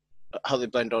 how they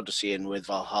blend Odyssey in with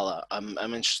Valhalla. I'm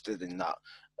interested in that,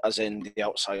 as in the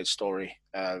outside story.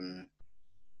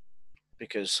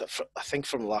 Because I think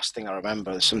from the last thing I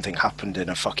remember, something happened in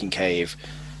a fucking cave,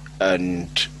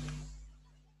 and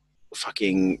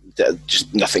fucking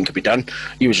just nothing could be done.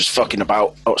 You were just fucking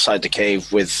about outside the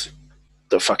cave with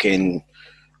the fucking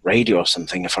radio or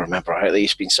something, if I remember rightly.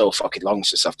 It's been so fucking long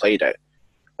since I've played it,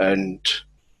 and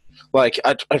like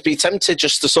I'd be tempted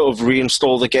just to sort of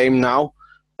reinstall the game now,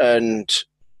 and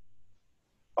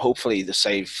hopefully the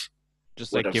save.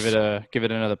 Just like give it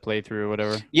another playthrough or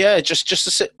whatever. Yeah, just to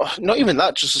see, not even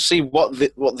that, just to see what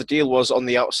the deal was on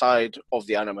the outside of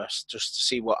the Animus, just to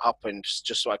see what happened,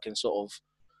 just so I can sort of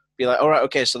be like, all right,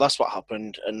 okay, so that's what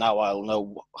happened, and now I'll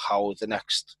know how the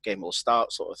next game will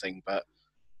start, sort of thing. But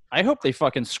I hope they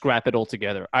fucking scrap it all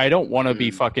together. I don't want to be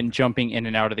fucking jumping in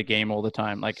and out of the game all the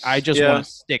time. Like, I just want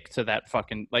to stick to that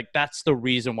fucking... Like, that's the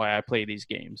reason why I play these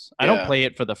games. I don't play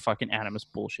it for the fucking Animus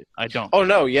bullshit. I don't. Oh,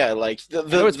 no, yeah, like... I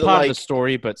know it's part of the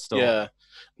story, but still. Yeah,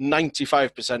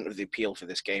 95% of the appeal for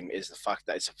this game is the fact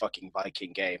that it's a fucking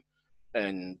Viking game.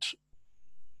 And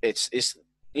it's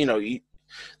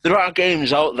there are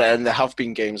games out there, and there have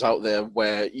been games out there,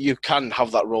 where you can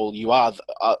have that role. You are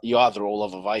the role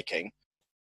of a Viking.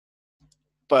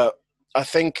 But I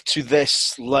think to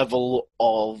this level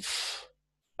of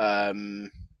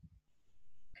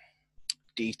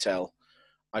detail,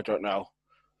 I don't know.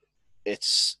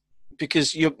 It's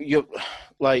because you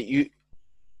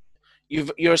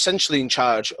you're essentially in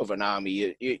charge of an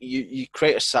army. You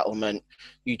create a settlement.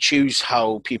 You choose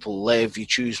how people live. You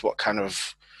choose what kind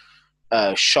of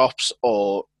shops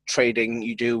or trading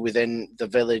you do within the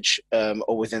village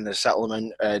or within the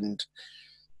settlement, and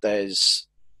there's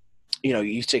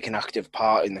you take an active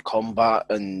part in the combat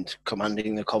and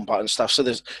commanding the combat and stuff. So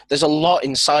there's a lot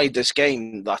inside this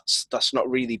game that's not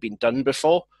really been done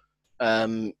before.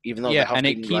 Even though Yeah, there have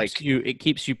and been it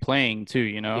keeps you playing too,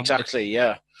 you know. exactly,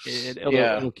 yeah,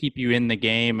 It'll keep you in the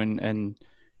game, and and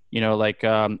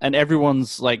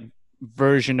everyone's like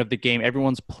version of the game,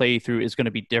 everyone's playthrough is going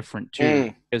to be different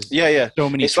too, because yeah. so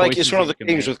many It's like it's choices one that of you the can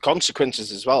games make. with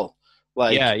consequences as well,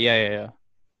 Yeah.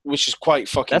 which is quite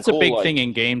fucking That's a cool. big thing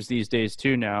in games these days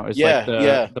too. Now is like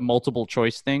Yeah. the multiple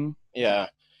choice thing. Yeah,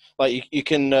 like you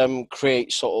can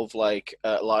create sort of like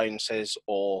alliances,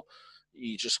 or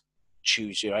you just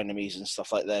choose your enemies and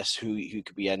stuff like this. Who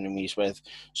could be enemies with?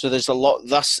 So there's a lot.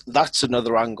 That's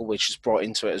another angle which is brought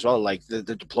into it as well, like the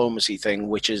diplomacy thing,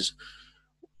 which is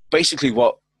basically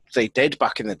what they did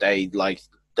back in the day. Like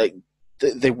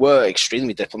they were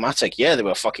extremely diplomatic. Yeah, they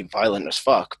were fucking violent as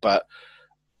fuck, but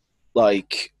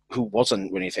like who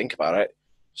wasn't when you think about it?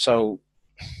 So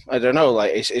I don't know.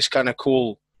 Like it's kind of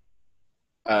cool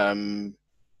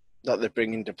that they're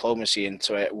bringing diplomacy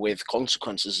into it with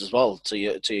consequences as well to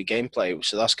your gameplay.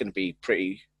 So that's going to be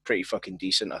pretty fucking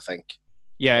decent, I think.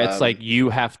 Yeah, it's like you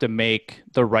have to make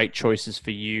the right choices for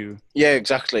you, Yeah,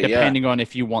 exactly. Yeah, depending on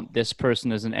if you want this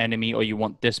person as an enemy or you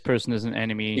want this person as an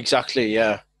enemy. exactly.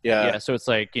 Yeah. So it's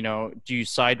like, do you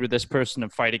side with this person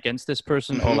and fight against this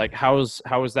person, or Mm-hmm. like how is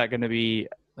that going to be,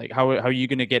 like how are you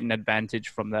going to get an advantage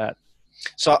from that?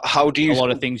 So A lot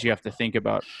of things you have to think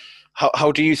about.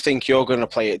 how do you think you're going to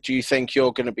play it? Do you think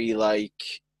you're going to be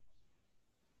like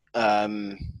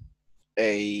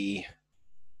a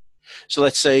so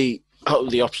let's say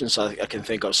the options I can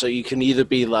think of. So you can either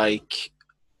be like,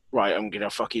 right, I'm going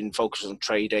to fucking focus on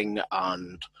trading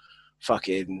and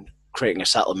fucking creating a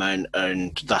settlement,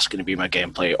 and that's going to be my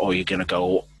gameplay, or you're going to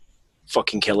go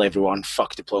fucking kill everyone,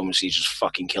 fuck diplomacy, just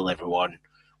fucking kill everyone.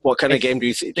 What kind of game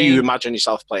do you imagine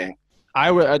yourself playing?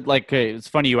 I'd like. It's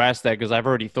funny you asked that because I've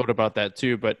already thought about that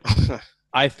too. But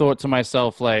I thought to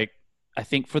myself, like, I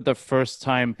think for the first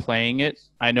time playing it,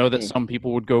 I know that some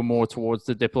people would go more towards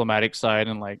the diplomatic side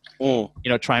and like,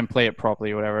 try and play it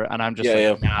properly or whatever. And I'm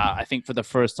just nah. I think for the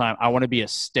first time, I want to be a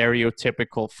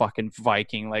stereotypical fucking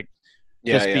Viking, like,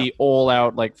 be all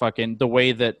out, like fucking the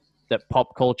way that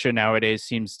pop culture nowadays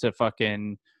seems to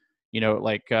fucking,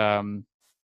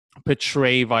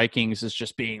 portray Vikings as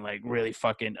just being like really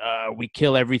fucking we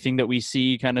kill everything that we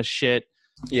see kind of shit.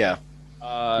 Yeah.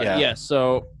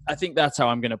 So I think that's how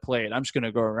I'm gonna play it. I'm just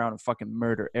gonna go around and fucking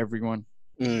murder everyone.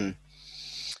 And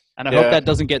I hope that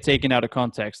doesn't get taken out of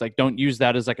context. Like, don't use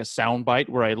that as like a soundbite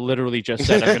where I literally just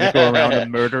said I'm gonna go around and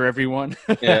murder everyone.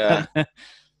 Yeah. I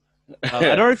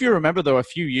don't know if you remember though, a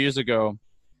few years ago,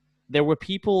 there were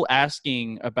people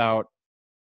asking about,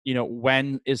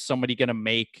 when is somebody gonna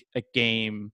make a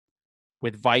game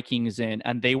with Vikings in,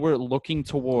 and they were looking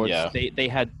towards. They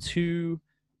had two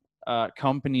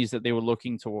companies that they were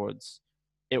looking towards.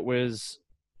 It was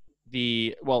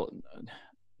not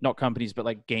companies, but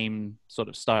like game sort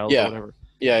of styles or whatever.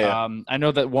 I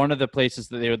know that one of the places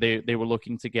that they were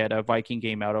looking to get a Viking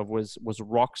game out of was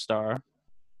Rockstar.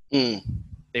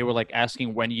 They were like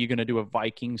asking, when are you going to do a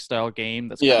Viking style game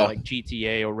that's kind of like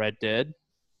GTA or Red Dead?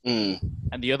 And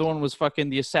the other one was fucking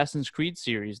the Assassin's Creed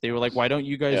series. They were like, why don't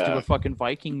you guys do a fucking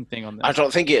Viking thing on this? I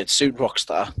don't think it'd suit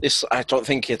Rockstar. I don't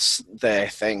think it's their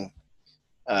thing.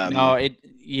 They're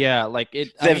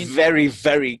very,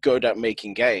 very good at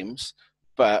making games,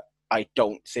 but I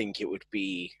don't think it would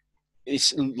be. I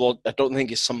don't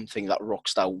think it's something that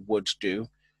Rockstar would do.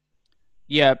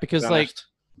 Yeah, because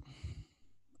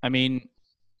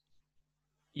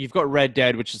you've got Red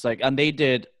Dead, which is like, and they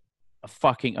did a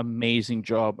fucking amazing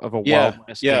job of a Wild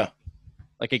West game,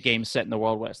 like a game set in the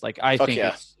Wild West. Like I think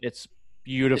it's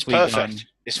beautifully done.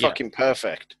 It's fucking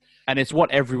perfect, and it's what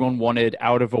everyone wanted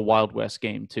out of a Wild West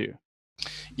game too.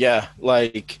 Yeah,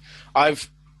 like I've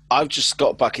just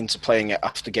got back into playing it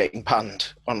after getting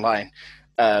banned online.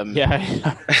 I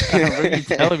remember you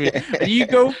telling me. You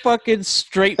go fucking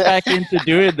straight back into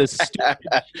doing this stupid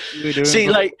shit you were doing.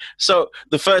 See, so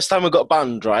the first time I got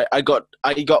banned, right? I got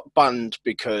banned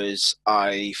because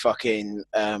I fucking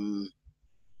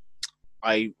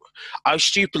I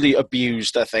stupidly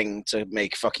abused a thing to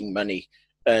make fucking money,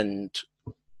 and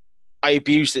I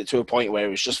abused it to a point where it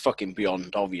was just fucking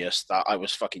beyond obvious that I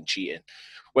was fucking cheating.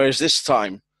 Whereas this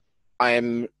time,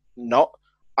 I'm not.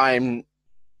 I'm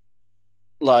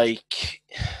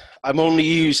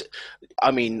only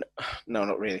I mean, no,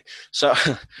 not really. So,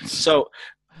 so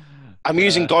I'm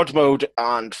using God mode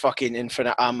and fucking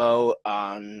infinite ammo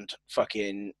and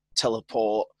fucking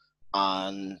teleport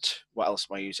and what else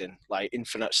am I using? Like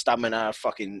infinite stamina,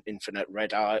 fucking infinite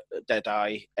red eye, dead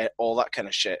eye, all that kind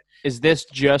of shit. Is this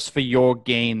just for your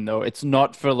gain though? It's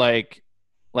not for like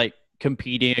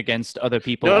competing against other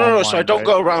people No. So I online, don't right?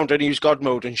 go around and use God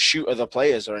mode and shoot other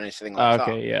players or anything like that.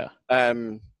 Okay, yeah.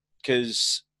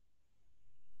 Because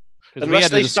Because we unless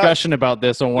had a they start, discussion about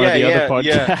this on one of yeah, the other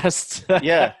yeah, podcasts.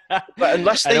 yeah. But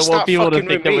unless I they don't want start people to fucking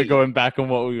think with that we're me, going back on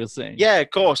what we were saying. yeah, of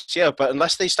course, yeah. But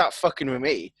unless they start fucking with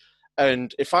me,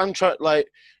 and if I'm trying, like,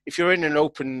 if you're in an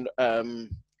open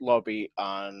lobby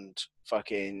and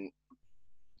fucking,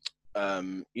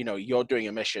 you're doing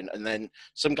a mission, and then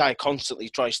some guy constantly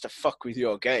tries to fuck with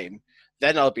your game,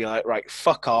 then I'll be like, right,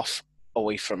 fuck off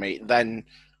away from me. Then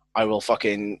I will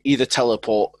fucking either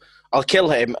teleport. I'll kill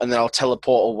him, and then I'll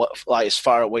teleport like as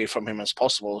far away from him as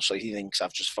possible, so he thinks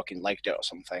I've just fucking liked it or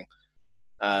something.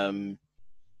 Um,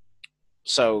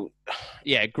 so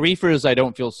Yeah, griefers I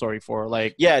don't feel sorry for.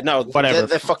 Like yeah, no, whatever.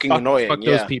 they're fucking Fuck, annoying. fuck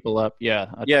those Yeah, people up. Yeah,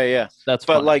 yeah. that's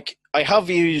But fine. like, I have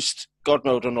used God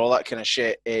mode and all that kind of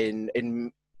shit in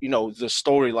the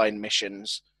storyline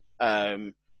missions,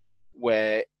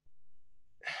 where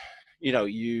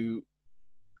you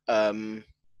um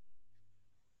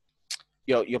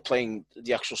you're playing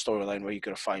the actual storyline where you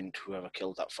got to find whoever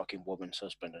killed that fucking woman's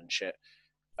husband and shit.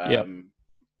 Yeah.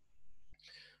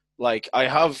 Like I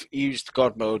have used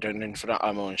God mode and infinite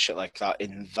ammo and shit like that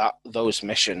in those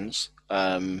missions,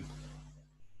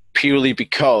 purely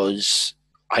because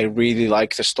I really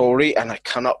like the story and I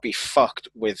cannot be fucked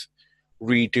with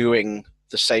redoing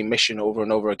the same mission over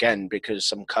and over again because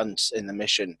some cunts in the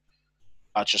mission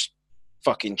are just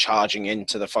fucking charging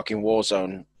into the fucking war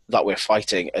zone that we're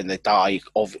fighting and they die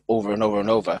over and over and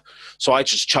over. So I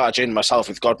just charge in myself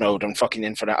with God mode and fucking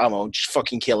infinite ammo and just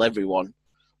fucking kill everyone.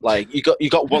 Like you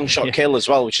got one shot Yeah. kill as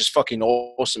well, which is fucking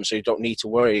awesome. So you don't need to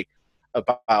worry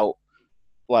about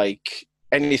like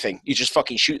anything. You just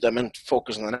fucking shoot them and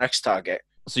focus on the next target.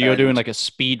 So you're doing And like a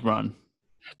speed run.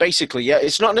 basically, yeah,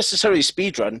 it's not necessarily a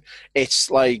speed run. It's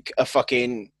like a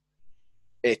fucking.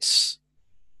 It's.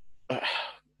 I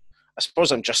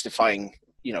suppose I'm justifying,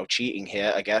 cheating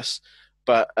here, I guess,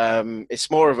 but it's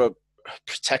more of a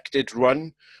protected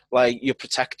run. Like you're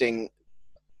protecting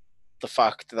the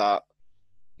fact that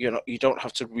you don't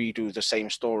have to redo the same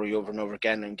story over and over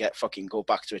again and go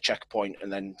back to a checkpoint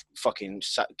and then fucking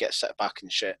get set back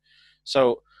and shit.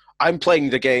 So I'm playing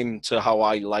the game to how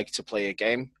I like to play a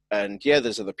game, and yeah,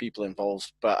 there's other people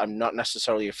involved, but I'm not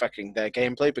necessarily affecting their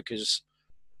gameplay because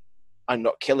I'm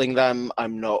not killing them.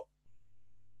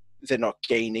 They're not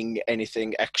gaining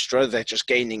anything extra. They're just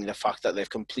gaining the fact that they've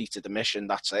completed the mission.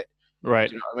 That's it. Right.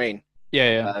 Do you know what I mean?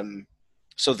 Yeah.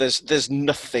 So there's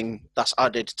nothing that's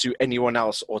added to anyone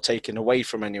else or taken away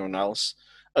from anyone else,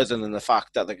 other than the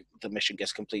fact that the mission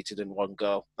gets completed in one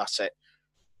go. That's it.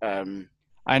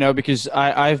 I know because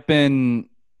I've been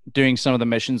doing some of the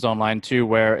missions online too,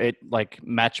 where it like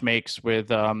match makes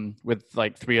with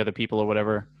like 3 other people or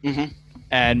whatever. Mm-hmm.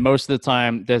 And most of the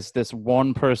time, there's this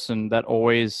one person that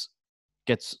always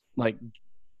gets like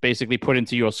basically put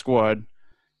into your squad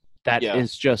that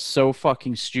is just so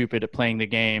fucking stupid at playing the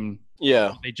game.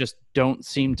 Yeah. They just don't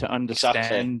seem to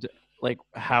understand like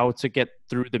how to get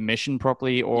through the mission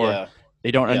properly, or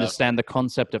they don't understand the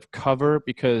concept of cover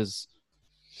because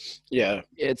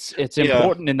it's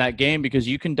important in that game because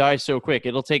you can die so quick.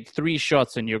 It'll take 3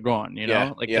 shots and you're gone,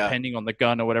 depending on the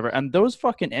gun or whatever. And those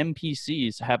fucking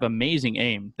NPCs have amazing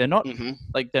aim. They're not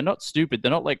they're not stupid. They're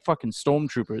not like fucking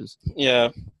stormtroopers. Yeah.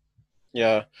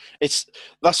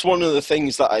 That's one of the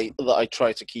things that I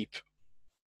try to keep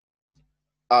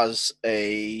as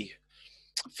a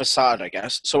facade, I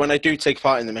guess. So when I do take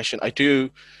part in the mission, I do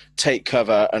take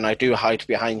cover and I do hide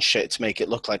behind shit to make it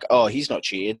look like, oh, he's not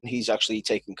cheating. He's actually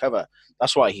taking cover.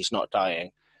 That's why he's not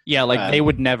dying. Yeah, like they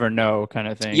would never know kind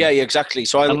of thing. Yeah, exactly.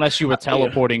 So unless you were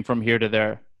teleporting from here to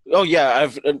there. Oh yeah,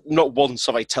 I've not once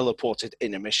have I teleported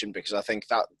in a mission because I think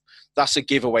that's a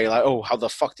giveaway. Like, oh, how the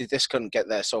fuck did this cunt get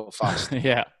there so fast?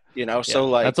 Yeah. So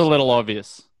like that's a little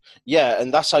obvious. Yeah,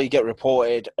 and that's how you get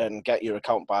reported and get your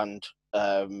account banned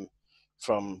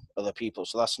from other people.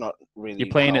 So that's not really. You're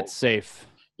playing it safe.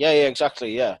 Yeah,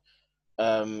 exactly. Yeah. See,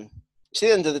 at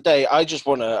the end of the day, I just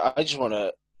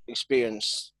wanna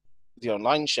experience the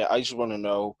online shit. I just want to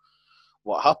know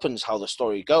what happens, how the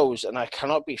story goes, and I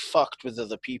cannot be fucked with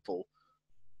other people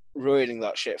ruining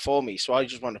that shit for me. So I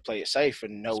just want to play it safe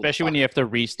and know. Especially when you have to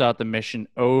restart the mission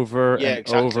over and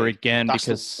over again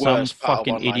because some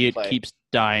fucking idiot keeps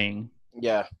dying.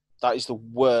 Yeah. That is the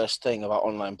worst thing about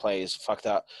online play, is the fact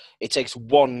that it takes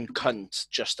one cunt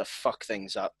just to fuck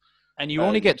things up. And you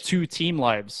only get 2 team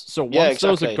lives. So Yeah, once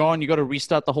those are exactly. gone, you got to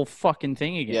restart the whole fucking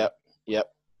thing again. Yep.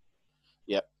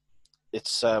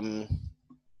 It's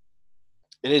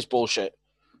it is bullshit.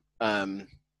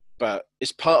 But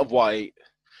it's part of why,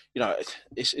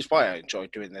 it's why I enjoy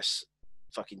doing this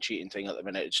fucking cheating thing at the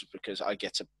minute. It's just because I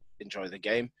get to enjoy the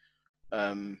game.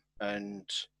 And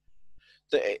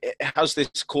it has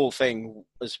this cool thing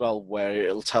as well where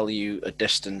it'll tell you a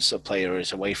distance a player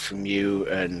is away from you,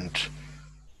 and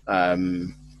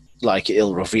like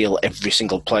it'll reveal every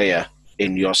single player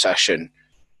in your session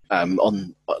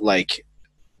on like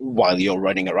while you're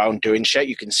running around doing shit.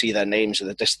 You can see their names and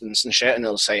the distance and shit, and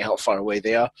it'll say how far away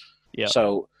they are. Yeah.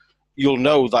 So you'll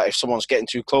know that if someone's getting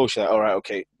too close, you're like, all right,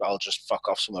 okay, I'll just fuck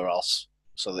off somewhere else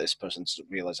so that this person doesn't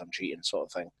realize I'm cheating, sort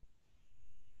of thing.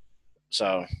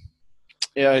 So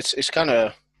yeah, it's kind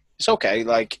of, it's okay.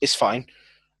 Like, it's fine.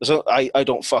 So I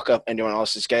don't fuck up anyone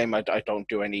else's game. I don't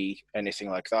do anything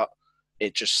like that.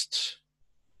 It just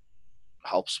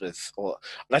helps with all.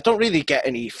 And I don't really get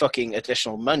any fucking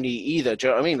additional money either. Do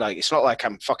you know what I mean? Like, it's not like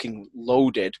I'm fucking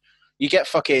loaded. You get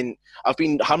fucking. I've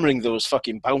been hammering those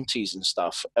fucking bounties and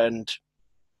stuff, and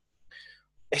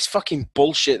it's fucking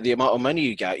bullshit the amount of money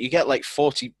you get. You get like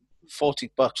 40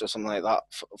 bucks or something like that,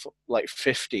 for like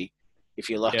 50 if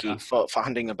you're lucky, for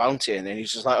handing a bounty in. And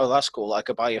he's just like, oh, that's cool. I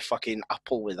could buy a fucking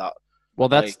apple with that. Well,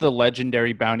 that's the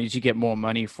legendary bounties you get more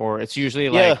money for. It's usually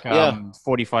like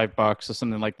 $45 or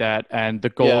something like that. And the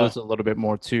gold is a little bit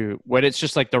more too. When it's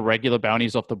just like the regular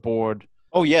bounties off the board.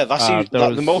 Oh yeah, that's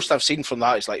the most I've seen from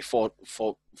that is like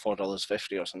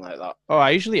 $4.50 or something like that. Oh,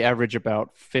 I usually average about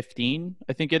 15,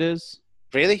 I think it is.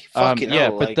 Really? Fucking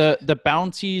hell, but the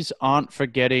bounties aren't for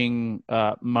getting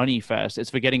money fast. It's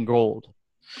for getting gold.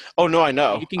 Oh no, I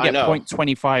know. You can get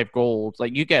 0.25 gold.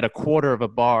 Like you get a quarter of a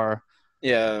bar.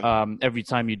 Yeah. Every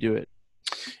time you do it.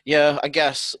 Yeah, I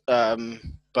guess.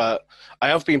 But I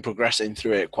have been progressing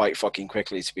through it quite fucking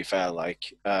quickly, to be fair.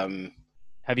 Like,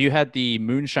 have you had the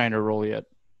moonshiner roll yet?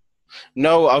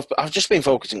 No, I've just been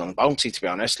focusing on the bounty, to be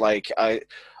honest. Like, I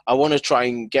want to try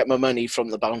and get my money from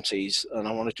the bounties, and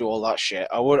I want to do all that shit.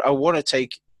 I want to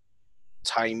take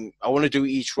time. I want to do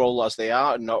each roll as they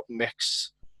are and not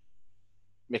mix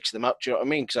them up. Do you know what I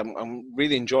mean? Because I'm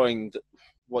really enjoying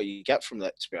what you get from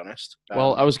that, to be honest.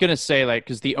 Well, I was going to say, like,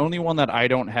 because the only one that I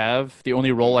don't have, the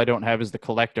only role I don't have is the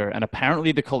collector. And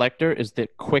apparently the collector is the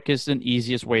quickest and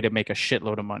easiest way to make a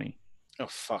shitload of money. Oh,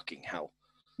 fucking hell.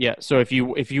 Yeah, so if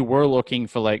you were looking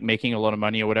for, like, making a lot of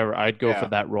money or whatever, I'd go for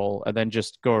that role and then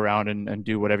just go around and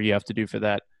do whatever you have to do for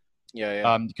that.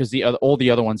 Yeah. Because all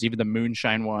the other ones, even the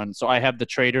moonshine one. So I have the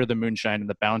trader, the moonshine, and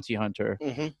the bounty hunter.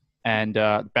 Mm-hmm. And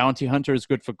bounty hunter is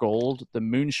good for gold. The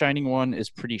moonshining one is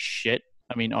pretty shit.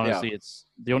 I mean, honestly, it's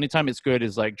the only time it's good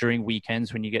is like during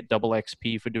weekends when you get double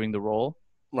XP for doing the role.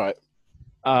 Right.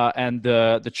 And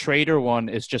the trader one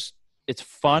is just, it's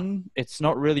fun. It's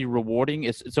not really rewarding.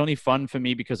 It's only fun for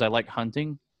me because I like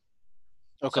hunting.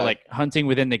 Okay. So like hunting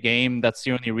within the game, that's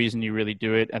the only reason you really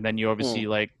do it. And then you obviously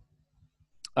like,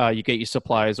 you get your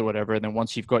supplies or whatever. And then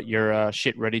once you've got your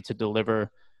shit ready to deliver,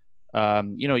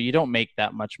 you don't make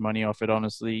that much money off it,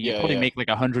 honestly. You probably make like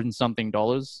 $100 and something.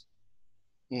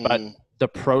 But the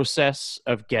process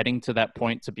of getting to that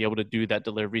point to be able to do that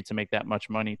delivery to make that much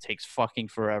money takes fucking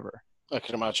forever. I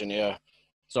can imagine, yeah.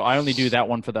 So I only do that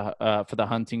one for the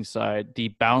hunting side. The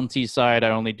bounty side,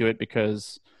 I only do it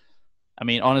because, I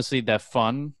mean, honestly, they're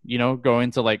fun.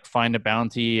 Going to like find a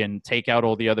bounty and take out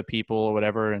all the other people or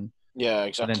whatever, and yeah,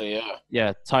 exactly, and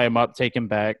then, tie them up, take them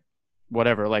back,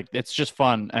 whatever. Like it's just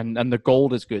fun, and the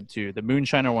gold is good too. The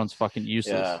moonshiner one's fucking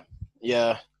useless.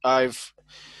 Yeah. I've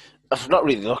not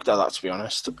really looked at that, to be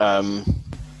honest.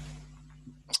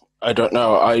 I don't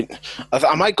know. I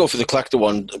might go for the collector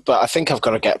one, but I think I've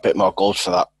got to get a bit more gold for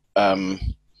that. I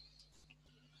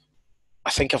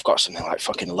think I've got something like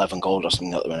fucking 11 gold or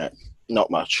something at the minute.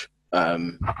 Not much.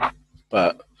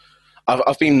 But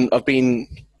I've been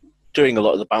doing a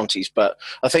lot of the bounties, but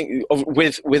I think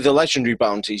with the legendary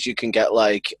bounties, you can get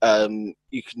like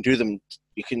you can do them.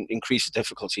 You can increase the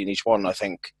difficulty in each one. I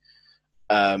think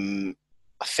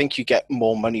you get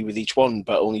more money with each one,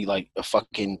 but only like a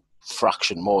fucking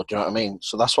fraction more. Do you know what I mean?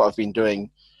 So that's what I've been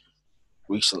doing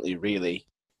recently, really.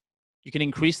 You can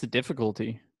increase the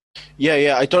difficulty.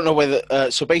 Yeah. I don't know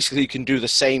whether. So basically, you can do the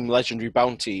same legendary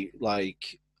bounty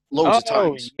like loads of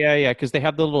times. Yeah. Because they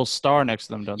have the little star next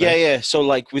to them, don't they? Yeah. So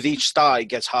like with each star, it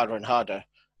gets harder and harder.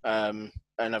 And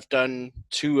I've done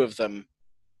 2 of them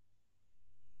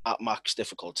at max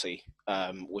difficulty,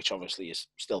 which obviously is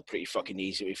still pretty fucking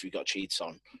easy if you've got cheats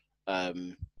on.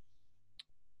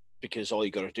 because all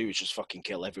you got to do is just fucking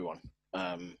kill everyone,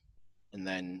 and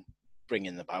then bring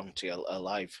in the bounty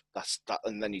alive. That's that,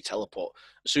 and then you teleport.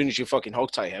 As soon as you fucking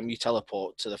hogtie him, you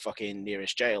teleport to the fucking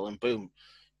nearest jail, and boom.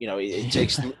 It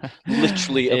takes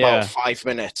literally about Yeah. 5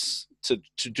 minutes to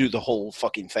do the whole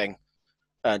fucking thing,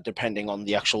 depending on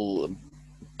the actual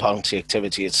bounty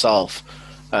activity itself.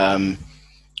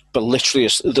 But literally,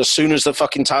 as soon as the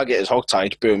fucking target is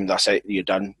hogtied, boom, that's it. You're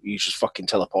done. You just fucking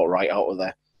teleport right out of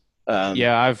there.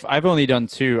 Yeah, I've only done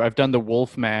 2. I've done the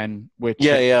Wolfman, which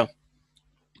Yeah.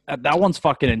 that one's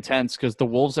fucking intense because the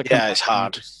wolves that come Yeah, it's after you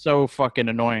hard. are so fucking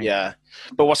annoying. Yeah,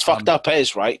 but what's fucked up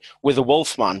is, right, with a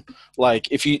Wolfman, like,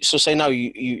 if you, so say now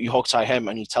you hogtie him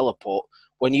and you teleport.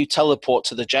 When you teleport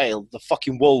to the jail, the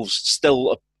fucking wolves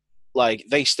still, like,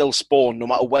 they still spawn no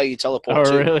matter where you teleport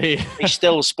Oh, to. really? They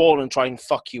still spawn and try and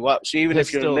fuck you up. So even They're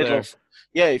if you're in still the middle there. of,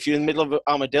 yeah, if you're in the middle of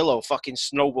Armadillo, fucking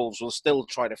snow wolves will still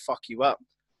try to fuck you up.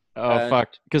 Oh,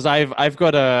 fuck. Because I've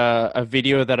got a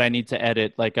video that I need to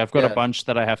edit. Like, I've got a Yeah, bunch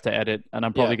that I have to edit, and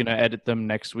I'm yeah. probably going to edit them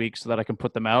next week so that I can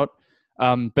put them out.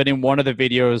 But in one of the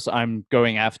videos, I'm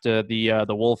going after the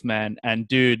Wolfman, and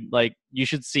dude, like, you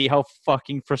should see how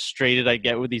fucking frustrated I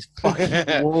get with these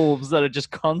fucking wolves that are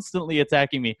just constantly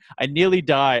attacking me. I nearly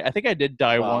die. I think I did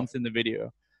die Wow, once in the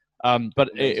video. But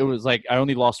it amazing. was like I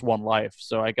only lost 1 life,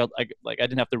 so I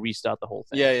didn't have to restart the whole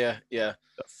thing. Yeah.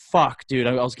 But fuck, dude,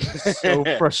 I was getting so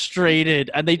frustrated,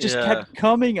 and they just Yeah, kept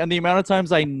coming, and the amount of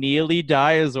times I nearly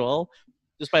die as well,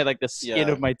 just by like the skin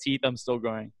yeah. of my teeth, I'm still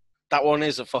going. That one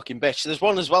is a fucking bitch. There's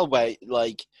one as well where,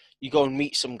 like, you go and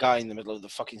meet some guy in the middle of the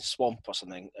fucking swamp or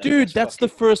something, and Dude, there's that's the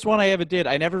fucking, first one I ever did.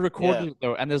 I never yeah, recorded it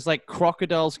though, and there's like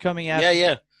crocodiles coming after.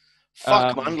 yeah.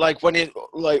 Fuck, man. Like, when it,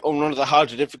 like, on one of the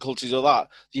harder difficulties of that,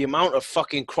 the amount of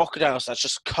fucking crocodiles that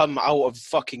just come out of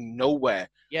fucking nowhere.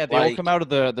 Yeah, they all Like, come out of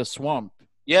the swamp.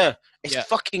 yeah, it's Yeah,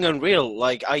 fucking unreal.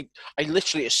 Like, I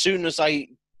literally, as soon as I,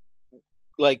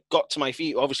 like, got to my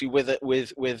feet, obviously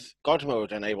with God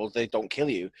mode enabled, they don't kill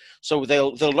you, so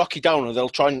they'll lock you down and they'll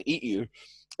try and eat you,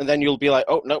 and then you'll be like,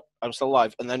 oh no, I'm still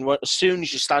alive, and then as soon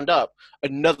as you stand up,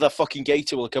 another fucking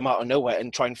gator will come out of nowhere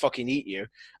and try and fucking eat you.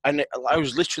 And I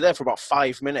was literally there for about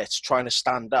 5 minutes trying to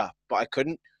stand up, but I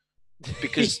couldn't,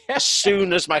 because yeah. as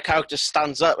soon as my character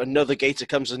stands up, another gator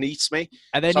comes and eats me.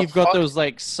 And then So you've got fuck. those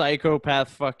like psychopath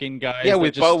fucking Yeah, guys that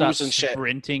with just start bows and shit.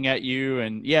 sprinting at you,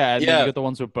 and yeah, and then you Yeah, got the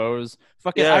ones with bows.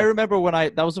 Fucking, I yeah, remember when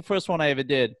that was the first one I ever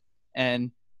did,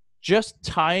 and just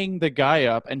tying the guy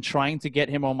up and trying to get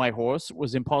him on my horse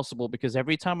was impossible because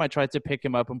every time I tried to pick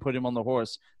him up and put him on the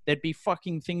horse, there'd be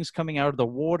fucking things coming out of the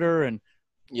water, and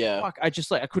yeah, fuck, I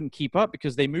couldn't keep up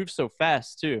because they move so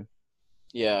fast too.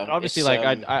 yeah. And obviously, It's like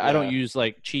I don't yeah. use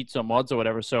like cheats or mods or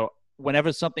whatever, so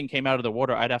whenever something came out of the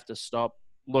water, I'd have to stop,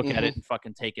 look at it, Hmm. and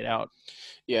fucking take it out.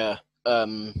 Yeah.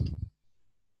 Um,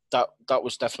 that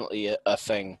was definitely a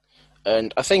thing,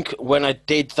 and I think when I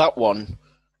did that one,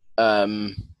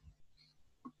 um,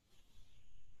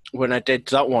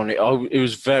 it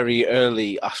was very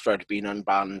early after I'd been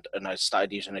unbanned and I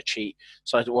started using a cheat,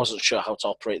 so I wasn't sure how to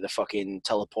operate the fucking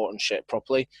teleport and shit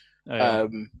properly. Oh yeah.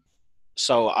 Um,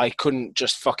 so I couldn't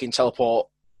just fucking teleport.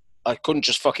 I couldn't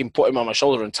just fucking put him on my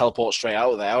shoulder and teleport straight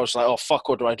out of there. I was like, oh fuck,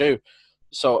 what do I do?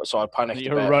 So I panicked a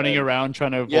You're bit. running around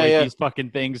trying to Yeah, avoid yeah, these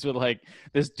fucking things with like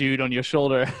this dude on your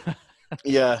shoulder.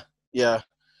 yeah.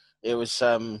 It was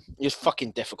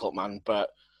fucking difficult, man. But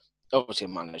obviously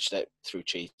I managed it through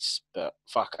cheats. But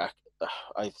fuck,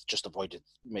 I just avoided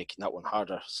making that one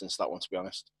harder since that one, to be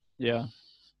honest. Yeah.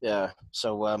 Yeah.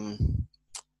 So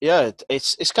yeah,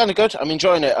 it's kind of good. I'm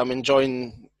enjoying it. I'm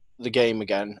enjoying the game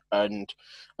again, and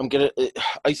I'm gonna.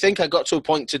 I think I got to a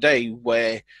point today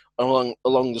where along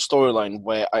the storyline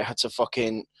where I had to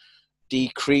fucking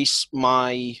decrease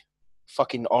my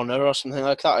fucking honor or something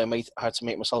like that. I had to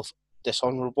make myself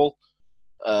dishonorable.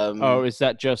 Oh, Um, is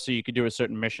that just so you could do a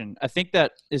certain mission? I think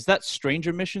that is that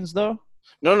stranger missions though?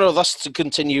 no, that's to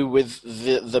continue with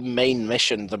the main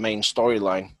mission, the main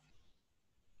storyline.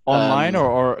 Online Um,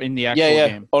 or in the actual yeah,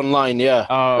 game? online, yeah.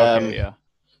 Oh, okay, Um, yeah.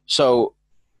 so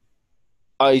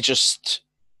I just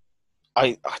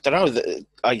I don't know.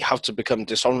 I have to become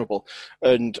dishonorable,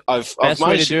 and I've Best way to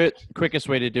managed do it, quickest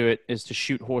way to do it is to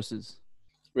shoot horses.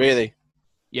 really.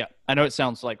 Yeah, I know it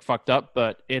sounds like fucked up,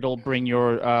 but it'll bring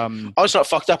your I was not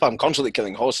fucked up. I'm constantly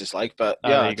killing horses, like, but Oh,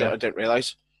 yeah, there you go. I didn't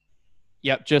realize.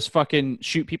 Yep, just fucking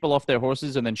shoot people off their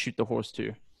horses and then shoot the horse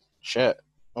too. Shit.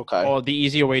 Okay. Or the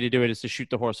easier way to do it is to shoot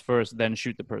the horse first, then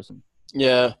shoot the person.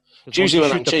 Yeah. Because It's once you usually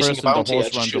when I'm shoot the chasing a person, the bounty, I horse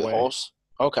just runs shoot the away. horse.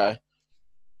 Okay.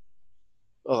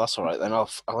 Oh, that's all right then. I'll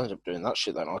end up doing that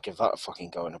shit then. I'll give that a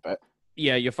fucking go in a bit.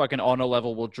 Yeah, your fucking honor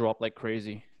level will drop like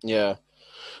crazy. Yeah.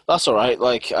 That's all right.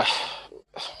 Like,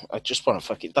 I just want to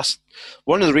fucking. That's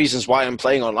one of the reasons why I'm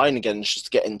playing online again, is just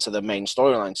to get into the main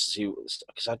storyline to see.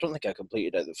 Because I don't think I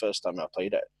completed it the first time I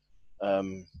played it.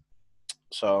 Um,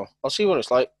 so I'll see what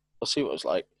it's like. I'll see what it's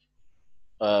like.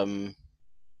 Um,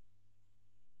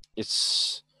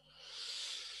 it's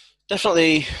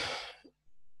definitely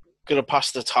gonna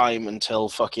pass the time until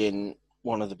fucking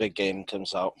one of the big game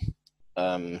comes out.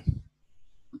 Um,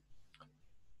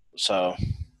 so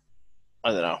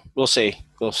I don't know. We'll see.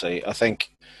 We'll see. I think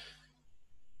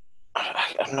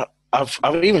I'm not.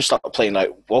 I've even started playing like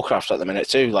Warcraft at the minute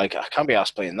too. Like I can't be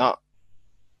asked playing that.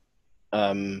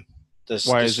 Um,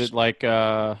 Why is there's it like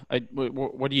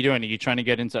what are you doing? Are you trying to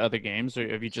get into other games, or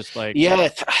have you just like yeah. I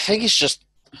think it's just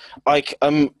like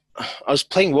I was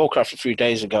playing Warcraft a few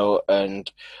days ago, and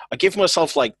I give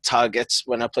myself like targets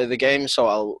when I play the game. So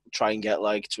I'll try and get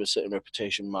like to a certain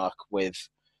reputation mark with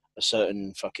a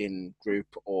certain fucking group,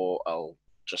 or I'll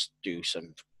just do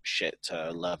some shit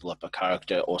to level up a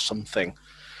character or something.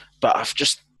 But I've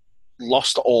just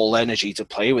lost all energy to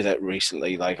play with it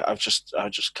recently. Like I just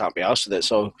can't be arsed with it.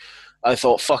 So I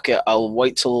thought, fuck it, I'll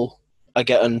wait till I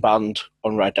get unbanned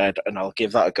on Red Dead, and I'll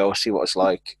give that a go, see what it's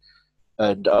like.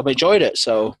 And I've enjoyed it.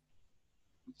 So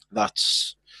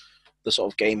that's the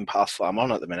sort of game path I'm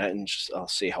on at the minute, and just, I'll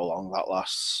see how long that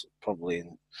lasts. Probably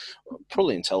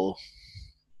until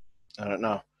I don't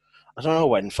know. I don't know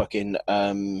when fucking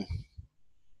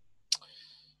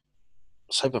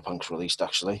Cyberpunk's released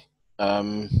actually.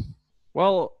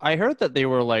 well, I heard that they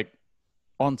were like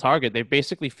on target. They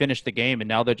basically finished the game and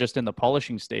now they're just in the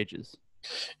polishing stages.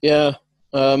 Yeah.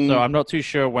 So I'm not too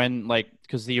sure when, like,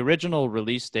 because the original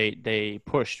release date they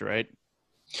pushed, right?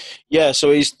 Yeah,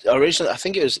 so he's originally, I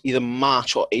think it was either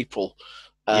March or April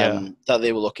Yeah. that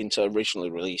they were looking to originally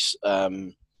release. But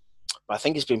I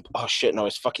think it's been, oh shit, no,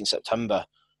 it's fucking September.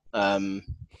 Um,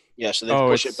 yeah, so they've Oh,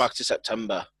 pushed it it's back to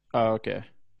September, oh, okay.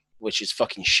 which is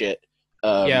fucking shit.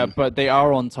 Yeah, Um, but they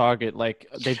are on target. Like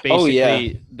they oh yeah,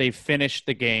 basically they finished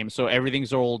the game, so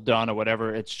everything's all done or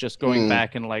whatever. It's just going mm,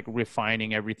 back and like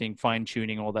refining everything, fine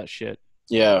tuning all that shit.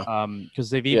 yeah,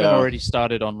 Because they've even yeah, already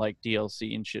started on like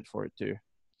DLC and shit for it too.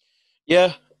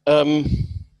 yeah.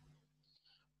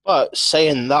 But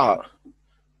saying that,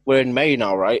 we're in May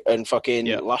now, right? And fucking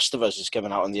Yeah. Last of Us is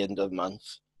coming out on the end of the month.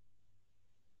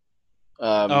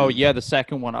 Oh Um, yeah, the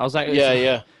second one. I was like, yeah,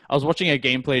 yeah. I was watching a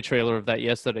gameplay trailer of that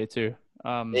yesterday too.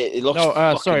 It looks No,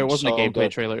 sorry, it fucking wasn't a so gameplay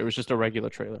good. trailer. It was just a regular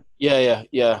trailer. Yeah, yeah,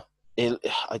 yeah.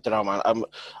 I don't know, man.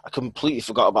 I completely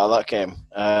forgot about that game,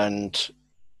 and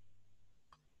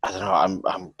I don't know.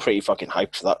 I'm pretty fucking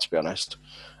hyped for that, to be honest.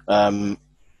 Um,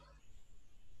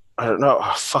 I don't know.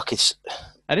 Oh, fuck, it's.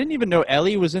 I didn't even know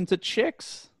Ellie was into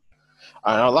chicks.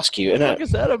 I know that's cute, The isn't fuck it?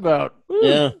 is that about? Woo.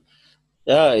 Yeah,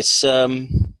 yeah. It's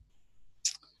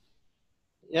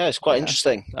quite Yeah,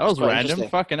 interesting. that It's was quite random. interesting.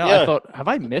 Fucking hell. I Yeah, thought, have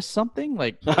I missed something?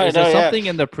 Like, I is there know. Yeah, something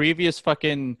in the previous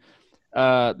fucking,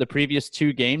 the previous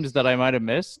two games that I might have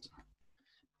missed?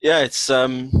 yeah.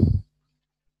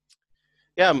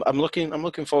 Yeah. I'm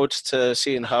looking forward to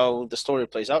seeing how the story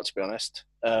plays out. To be honest,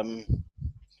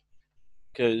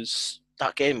 because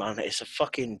that game, man, it's a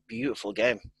fucking beautiful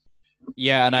game.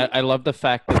 Yeah, and You, I love the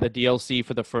fact that the DLC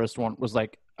for the first one was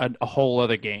like a whole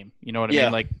other game. You know what I mean? yeah,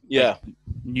 Like yeah.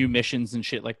 new missions and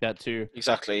shit like that too.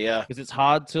 Exactly. Yeah. Because it's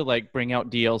hard to like bring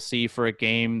out DLC for a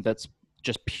game that's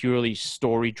just purely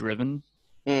story driven.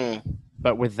 Mm.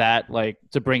 But with that, like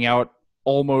to bring out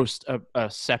almost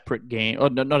a separate game, or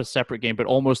not a separate game, but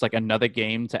almost like another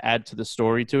game to add to the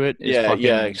story to it is Yeah. Yeah.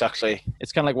 fucking. Exactly.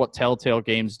 It's kind of like what Telltale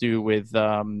games do with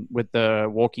the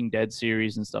Walking Dead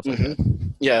series and stuff like that.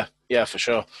 Yeah. Yeah. For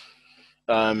sure.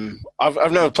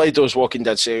 I've never played those Walking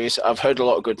Dead series. I've heard a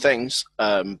lot of good things,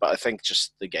 but I think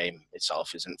just the game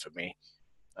itself isn't for me.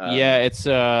 Yeah,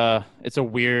 Um, it's a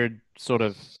weird sort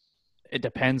of. It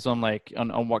depends on like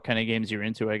on what kind of games you're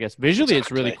into, I guess. Visually,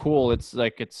 it's really exactly. cool. It's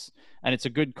like it's a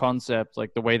good concept,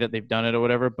 like the way that they've done it or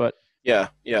whatever. But Yeah.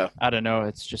 Yeah. I don't know.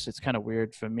 It's kind of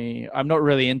weird for me. I'm not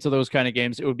really into those kind of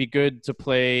games. It would be good to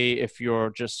play if you're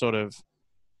just sort of,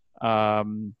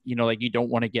 like you don't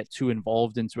want to get too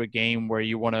involved into a game where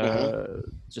you want hmm to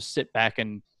just sit back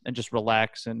and just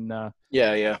relax and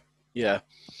Yeah. Yeah. Yeah.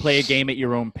 play a game at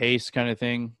your own pace, kind of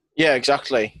thing. Yeah.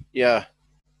 Exactly. Yeah.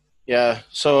 Yeah.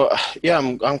 So yeah,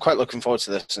 I'm quite looking forward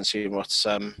to this and seeing what's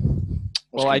Well,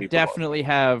 going I to be brought. definitely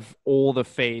have all the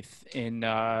faith in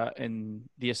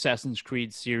the Assassin's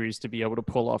Creed series to be able to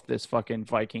pull off this fucking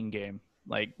Viking game.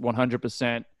 Like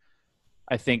 100%.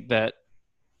 I think that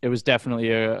it was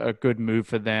definitely a good move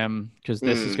for them because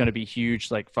this is going Mm. to be huge.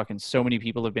 Like fucking so many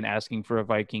people have been asking for a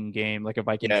Viking game, like a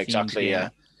Viking Yeah. themed Exactly. Yeah.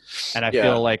 game. And I Yeah.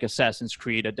 feel like Assassin's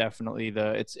Creed are definitely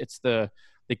it's the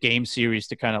game series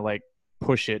to kind of like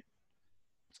push it.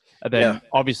 And Yeah. then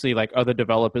obviously like other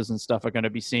developers and stuff are going to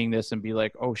be seeing this and be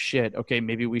like, oh shit, okay,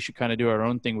 maybe we should kind of do our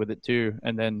own thing with it too.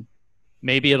 And then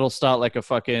maybe it'll start like a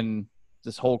fucking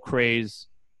this whole craze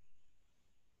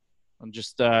and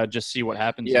just see what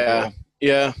happens as Yeah. well.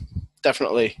 Yeah.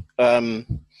 Definitely.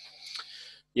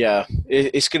 Yeah,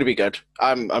 it's going to be good.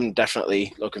 I'm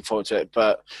definitely looking forward to it.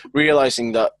 But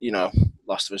realizing that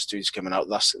Last of Us 2 is coming out,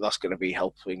 that's going to be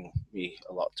helping me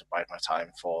a lot to bide my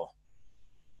time for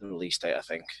the release date, I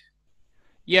think.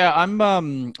 Yeah,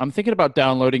 I'm thinking about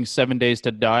downloading 7 Days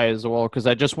to Die as well because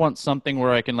I just want something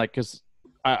where I can like because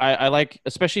I like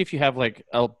especially if you have like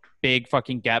a big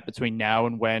fucking gap between now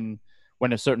and when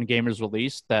a certain game is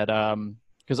released that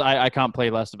because I can't play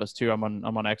Last of Us 2. I'm on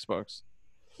Xbox.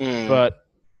 Mm. But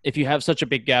if you have such a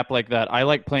big gap like that, I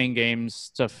like playing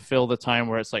games to fill the time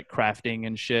where it's like crafting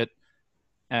and shit.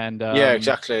 And Yeah,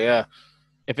 exactly. Yeah,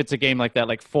 if it's a game like that,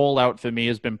 like Fallout for me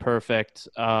has been perfect.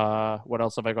 What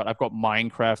else have I got? I've got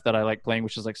Minecraft that I like playing,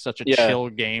 which is like such a yeah, chill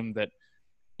game that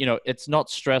it's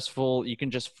not stressful. You can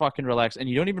just fucking relax, and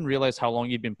you don't even realize how long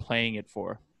you've been playing it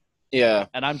for. yeah,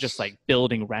 And I'm just like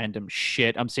building random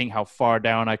shit. I'm seeing how far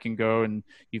down I can go, and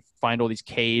you find all these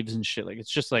caves and shit. Like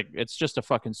it's just a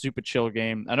fucking super chill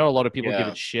game. I know a lot of people give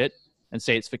yeah, it shit and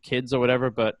say it's for kids or whatever,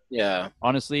 but yeah.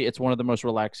 honestly, it's one of the most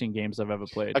relaxing games I've ever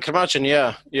played. I can imagine.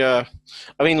 Yeah, yeah.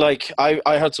 I mean, like, I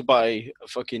had to buy a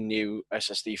fucking new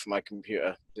SSD for my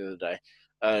computer the other day,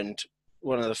 and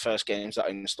one of the first games that I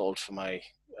installed for my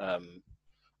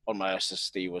on my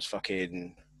SSD was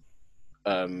fucking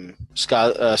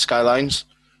Skylines,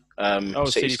 Oh,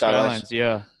 City City Skylines. Skylines,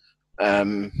 yeah.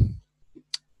 Um,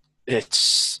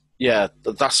 it's yeah,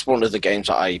 that's one of the games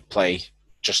that I play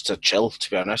just to chill. To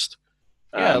be honest,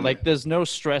 Yeah, um, like there's no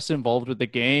stress involved with the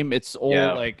game. It's all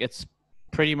yeah, like it's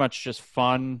pretty much just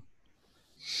fun.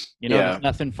 There's yeah,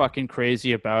 nothing fucking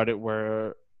crazy about it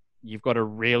where you've got to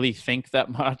really think that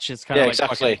much. It's kind yeah, of like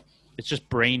fucking exactly. it's just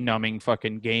brain numbing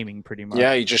fucking gaming pretty Yeah,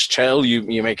 much. you just chill.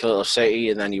 You make a little city,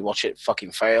 and then you watch it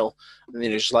fucking fail, and then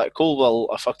you're just like, cool.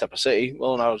 Well, I fucked up a city.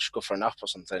 Well, now I'll just go for a nap or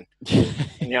something,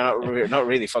 and you're not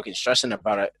really fucking stressing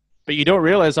about it. But you don't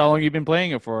realize how long you've been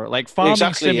playing it for. Like Farming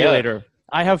Exactly. Yeah. Simulator.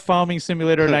 I have Farming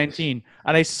Simulator 19,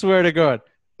 and I swear to God,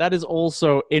 that is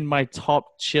also in my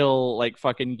top chill like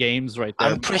fucking games right there.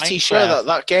 I'm pretty sure Minecraft.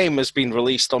 that game has been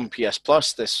released on PS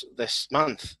Plus this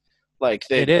month. Like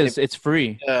It they is. It's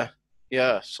free. yeah,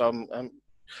 yeah. So I'm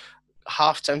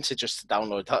half tempted just to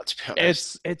download that. To be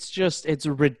honest. It's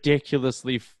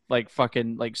ridiculously like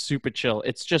fucking like super chill.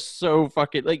 It's just so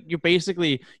fucking like you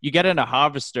get in a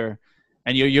harvester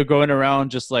and you're going around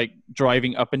just like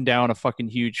driving up and down a fucking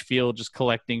huge field just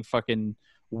collecting fucking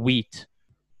wheat.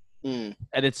 Mm.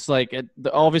 And it's like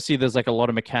obviously there's like a lot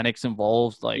of mechanics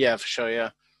involved. Like Yeah, for sure. Yeah.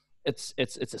 it's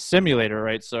a simulator,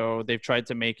 right? So they've tried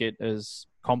to make it as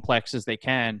complex as they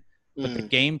can, but the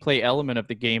Mm. gameplay element of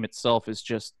the game itself is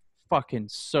just fucking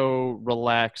so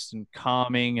relaxed and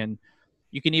calming. And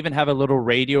you can even have a little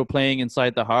radio playing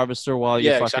inside the harvester while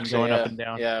you're Yeah, fucking exactly. going up Yeah, and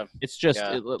down. yeah, It's just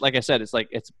yeah. like I said,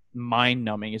 it's mind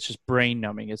numbing. It's just brain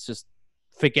numbing. It's just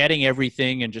forgetting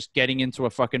everything and just getting into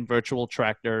a fucking virtual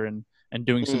tractor and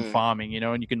doing some Mm. farming,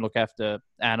 and you can look after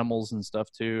animals and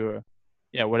stuff too. Or,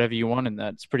 yeah, whatever you want in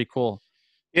that. It's pretty cool.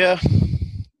 Yeah,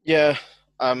 yeah.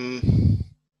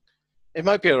 It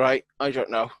might be alright. I don't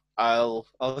know.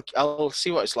 I'll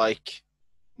see what it's like.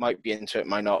 Might be into it.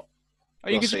 Might not. Or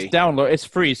you We'll could just see. download. It's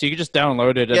free, so you could just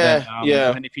download it, Yeah, and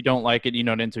yeah, then if you don't like it, you're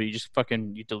not into it. You just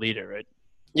fucking you delete it, right?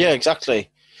 yeah. Exactly.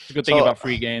 It's a good thing So about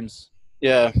free games.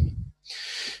 yeah,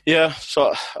 yeah.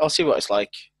 So I'll see what it's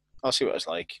like. I'll see what it's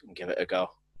like and give it a go.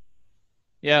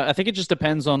 Yeah, I think it just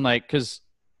depends on like because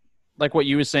like what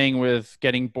you were saying with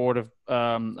getting bored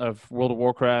of World of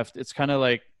Warcraft. It's kind of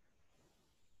like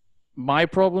my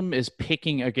problem is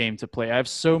picking a game to play. I have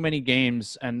so many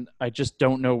games and I just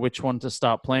don't know which one to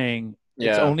start playing.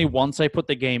 It's Yeah, only once I put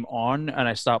the game on and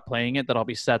I start playing it that I'll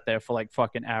be sat there for like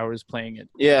fucking hours playing it,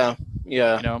 yeah,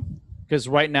 yeah. you know? Because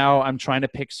right now I'm trying to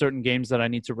pick certain games that I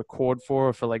need to record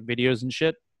for like videos and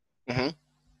shit. Hmm.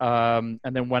 And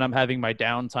then when I'm having my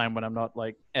downtime, when I'm not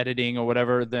like editing or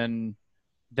whatever, then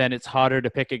it's harder to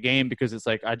pick a game because it's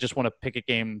like I just want to pick a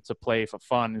game to play for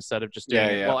fun instead of just doing Yeah,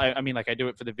 it. yeah. Well, I mean, like I do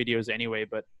it for the videos anyway,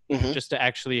 but Hmm. just to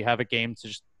actually have a game to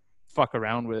just fuck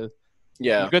around with. And the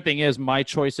Yeah, good thing is, my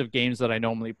choice of games that I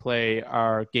normally play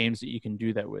are games that you can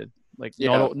do that with. Like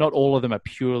yeah. not all of them are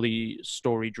purely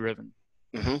story driven.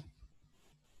 Hmm.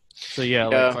 So yeah,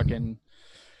 like Yeah, fucking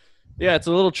yeah, it's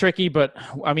a little tricky, but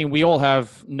I mean, we all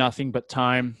have nothing but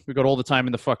time. We got all the time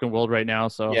in the fucking world right now,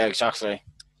 so yeah. Exactly.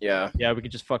 Yeah. Yeah, we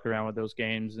could just fuck around with those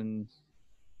games. And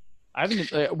I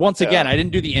haven't. Once again, I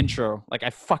didn't do the intro. Like I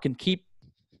fucking keep.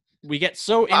 We get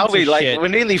so into Are we like shit. we're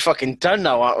nearly fucking done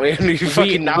now, aren't we? We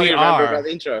fucking now we remember are. about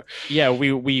the intro. Yeah,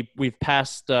 we've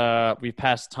passed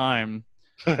time.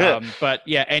 But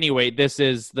yeah, anyway, this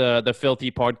is the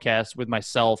Filthy Podcast with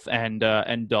myself and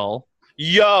Dull.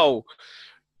 Yo.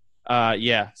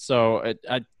 Yeah. So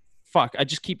I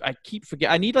keep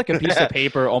forgetting. I need like a piece of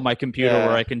paper on my computer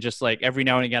where I can just like every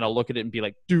now and again I'll look at it and be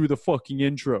like, do the fucking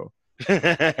intro.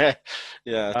 Yeah.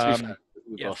 Yeah.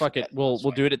 Fuck it. We'll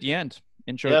do it at the end.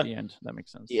 Intro at the end. That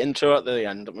makes sense. The intro at the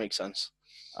end. That makes sense.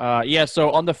 Yeah. So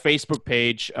on the Facebook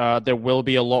page, there will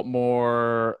be a lot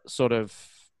more sort of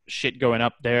shit going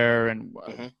up there, and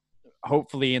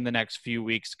hopefully in the next few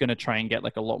weeks, gonna try and get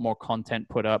like a lot more content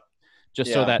put up,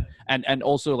 just so that and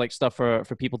also like stuff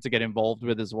for people to get involved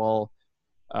with as well.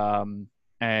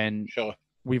 And sure.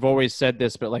 We've always said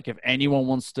this, but like if anyone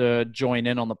wants to join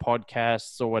in on the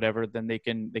podcasts or whatever, then they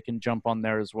can jump on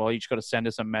there as well. You just got to send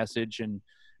us a message and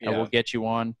we'll get you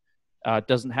on. It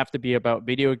doesn't have to be about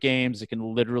video games. It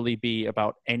can literally be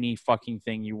about any fucking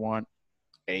thing you want.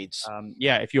 AIDS.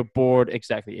 Yeah, if you're bored,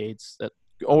 exactly, AIDS. That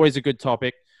always a good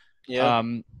topic. Yeah.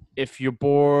 If you're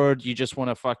bored, you just want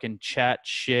to fucking chat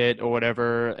shit or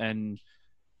whatever, and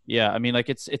yeah, I mean, like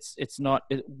it's not.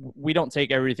 We don't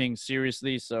take everything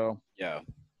seriously, so yeah,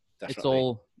 definitely. It's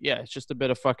all it's just a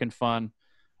bit of fucking fun.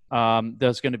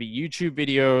 There's going to be YouTube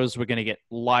videos. We're going to get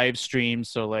live streams.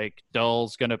 So like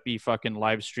Dull's going to be fucking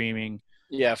live streaming.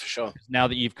 Yeah, for sure. Now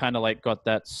that you've kind of like got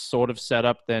that sort of set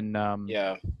up, then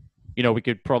you know, we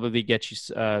could probably get you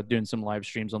doing some live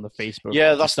streams on the Facebook.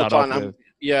 Yeah, that's the plan.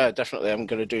 Yeah, definitely. I'm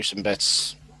going to do some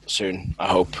bits soon, I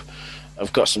hope.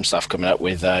 I've got some stuff coming up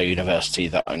with university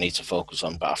that I need to focus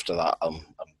on, but after that, I'm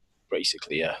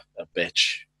basically a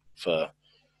bitch for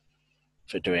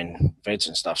doing vids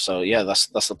and stuff. So yeah, that's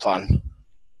the plan.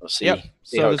 We'll see. Yep.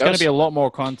 So there's going to be a lot more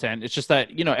content. It's just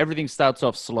that, you know, everything starts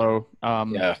off slow.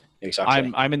 Yeah,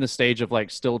 exactly. I'm in the stage of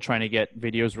like still trying to get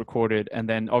videos recorded, and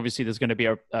then obviously there's going to be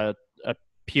a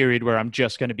period where I'm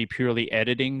just going to be purely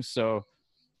editing. So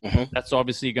that's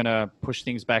obviously going to push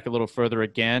things back a little further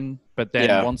again. But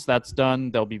then once that's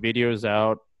done, there'll be videos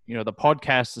out. You know, the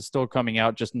podcast is still coming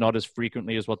out, just not as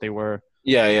frequently as what they were.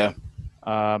 Yeah.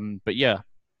 But yeah,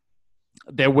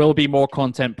 there will be more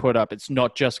content put up. It's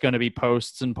not just going to be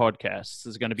posts and podcasts.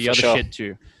 There's going to be other shit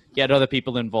too. Get other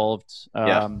people involved.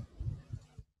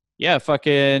 Yeah,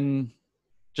 fucking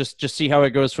just see how it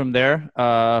goes from there.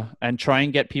 And try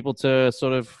and get people to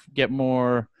sort of get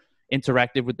more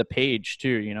interactive with the page too,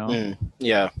 you know?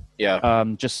 Yeah.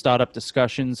 Just start up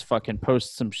discussions, fucking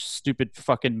post some stupid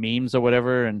fucking memes or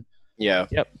whatever. And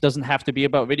doesn't have to be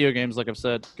about video games, like I've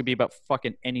said. It could be about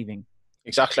fucking anything.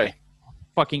 Exactly.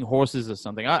 Fucking horses or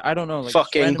something. I don't know. Like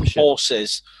fucking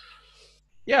horses.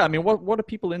 Yeah, I mean, what are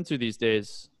people into these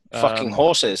days? Fucking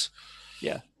horses.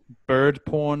 Yeah. Bird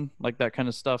porn, like that kind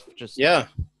of stuff. Just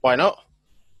why not?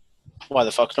 Why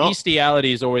the fuck not?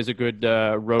 Bestiality is always a good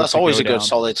road. That's always a good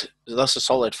solid. That's a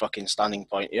solid fucking standing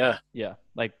point. Yeah. Yeah,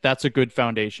 like that's a good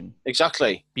foundation.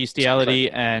 Exactly.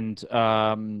 Bestiality and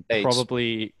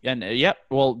probably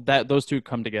well, those two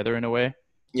come together in a way.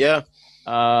 Yeah.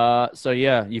 So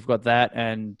yeah, you've got that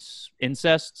and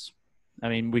incest. I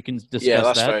mean, we can discuss that. Yeah,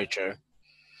 that's very true.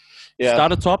 Yeah.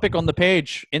 Start a topic on the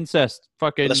page. Incest.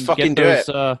 Let's fucking do it.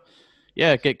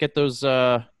 Get those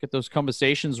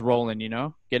conversations rolling, you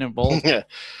know? Get involved.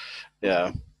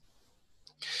 Yeah.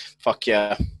 Fuck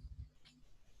yeah.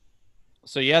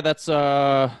 So yeah, that's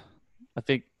I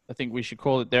think we should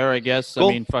call it there, I guess. Cool.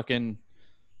 I mean, fucking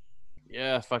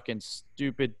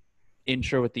stupid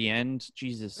intro at the end.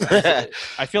 Jesus.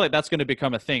 I feel like that's going to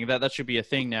become a thing. That should be a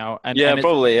thing now. And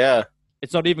probably, yeah.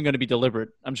 It's not even going to be deliberate.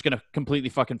 I'm just going to completely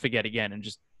fucking forget again and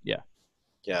just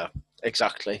Yeah,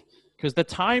 exactly. Because the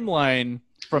timeline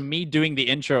from me doing the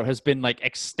intro has been like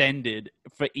extended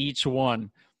for each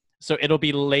one. So it'll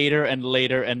be later and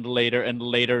later and later and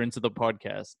later into the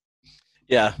podcast.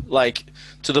 Yeah, like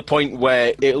to the point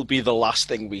where it'll be the last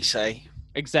thing we say.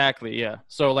 Exactly, yeah.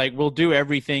 So like we'll do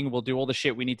everything. We'll do all the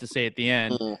shit we need to say at the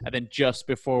end. And then just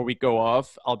before we go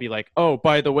off, I'll be like, oh,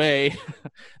 by the way,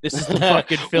 this is the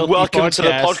fucking Filthy Welcome podcast. to the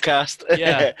podcast.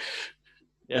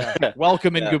 Yeah.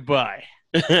 Welcome and goodbye.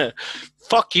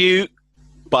 Fuck you.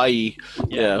 Bye.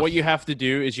 Yeah. What you have to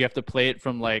do is you have to play it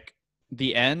from like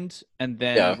the end and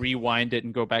then rewind it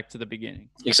and go back to the beginning.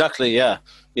 Exactly. Yeah.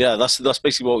 That's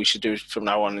basically what we should do from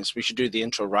now on. Is we should do the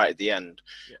intro right at the end.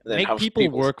 Then make people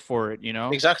work for it. You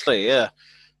know. Exactly. Yeah.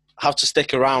 Have to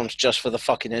stick around just for the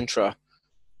fucking intro.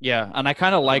 Yeah, and I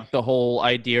kind of like the whole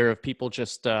idea of people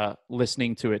just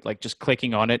listening to it, like just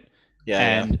clicking on it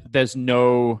and there's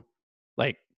no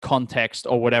like context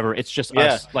or whatever. It's just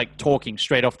us like talking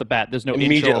straight off the bat. There's no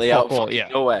immediately intro or out fuck all. Yeah.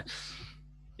 nowhere.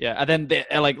 Yeah, and then they,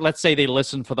 like, let's say they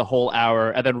listen for the whole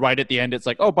hour, and then right at the end, it's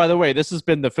like, oh, by the way, this has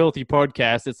been the Filthy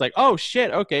Podcast. It's like, oh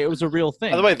shit, okay, it was a real thing.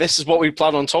 By the way, this is what we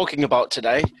plan on talking about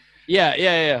today. Yeah.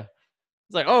 It's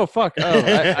like, oh fuck,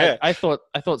 I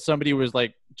thought somebody was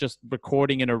like just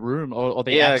recording in a room, or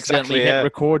they accidentally hit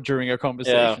record during a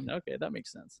conversation. Yeah. Okay, that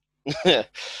makes sense.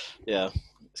 Yeah,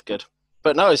 it's good.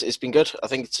 But no, it's been good. I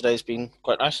think today's been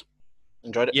quite nice.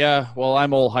 Enjoyed it. Yeah, well,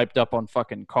 I'm all hyped up on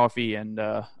fucking coffee, and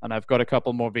I've got a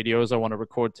couple more videos I want to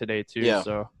record today too. Yeah.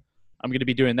 So I'm going to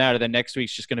be doing that, and then next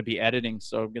week's just going to be editing.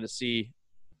 So I'm going to see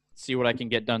what I can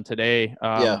get done today.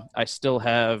 I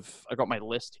got my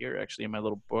list here actually in my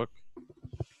little book.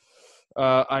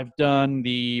 I've done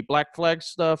the Black Flag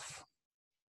stuff.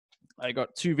 I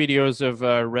got 2 videos of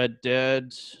Red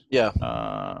Dead. Yeah.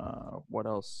 What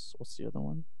else? What's the other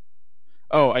one?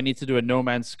 Oh, I need to do a No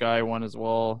Man's Sky one as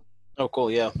well. Oh,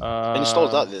 cool, yeah. I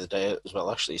installed that the other day as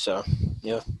well, actually, so,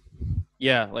 yeah.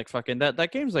 Yeah, like, fucking,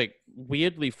 that game's, like,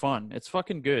 weirdly fun. It's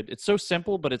fucking good. It's so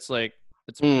simple, but it's, like,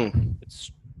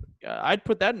 it's I'd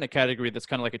put that in a category that's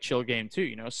kind of like a chill game, too,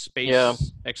 you know?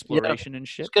 Space exploration and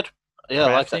shit. It's good. Yeah,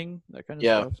 crafting, I like that kind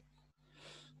of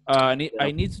stuff.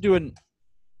 I need to do an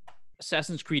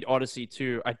Assassin's Creed Odyssey,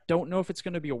 too. I don't know if it's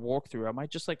going to be a walkthrough. I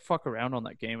might just, like, fuck around on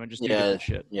that game and just do different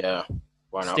shit. Yeah,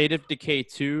 why not? State of Decay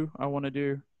 2, I want to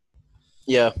do.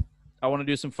 Yeah. I want to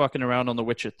do some fucking around on The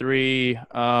Witcher 3.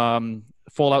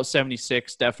 Fallout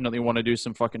 76, definitely want to do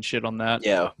some fucking shit on that.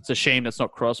 Yeah. It's a shame that's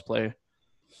not crossplay.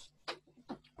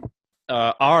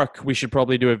 Ark, we should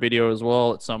probably do a video as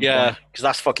well at some point. Yeah, because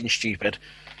that's fucking stupid.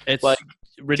 It's like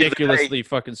ridiculously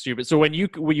fucking stupid. So when you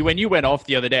went off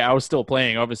the other day, I was still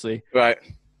playing, obviously. Right.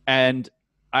 And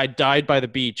I died by the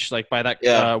beach, like by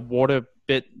that water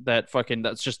bit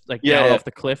that's just like down off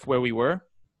the cliff where we were.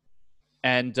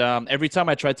 And every time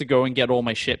I tried to go and get all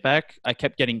my shit back, I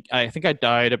think I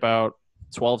died about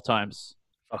 12 times.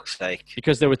 Fuck's sake.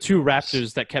 Because there were 2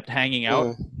 raptors that kept hanging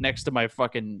out next to my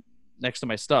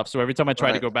stuff. So every time I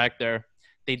tried to go back there,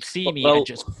 they'd see me and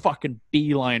just fucking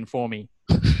beeline for me.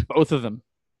 Both of them.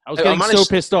 I was getting so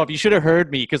pissed off. You should have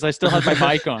heard me because I still had my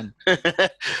mic on.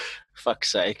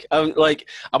 Fuck's sake. I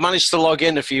managed to log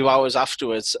in a few hours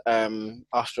afterwards,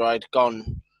 after I'd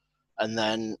gone, and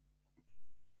then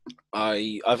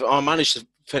I managed to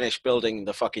finish building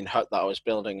the fucking hut that I was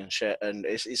building and shit, and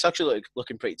it's actually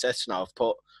looking pretty tits now. I've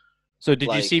put. So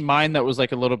did you see mine that was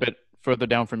like a little bit further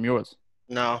down from yours?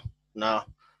 No. Oh,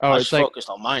 I was focused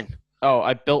on mine. Oh,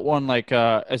 I built one like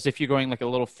as if you're going like a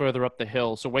little further up the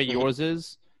hill. So where yours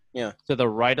is, to the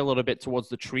right a little bit towards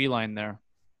the tree line there.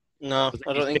 No, like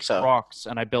I don't think so. Rocks,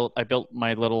 and I built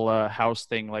my little house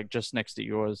thing like just next to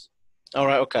yours. All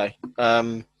right, okay.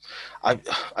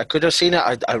 I could have seen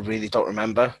it. I really don't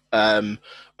remember. But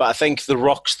I think the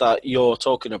rocks that you're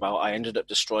talking about, I ended up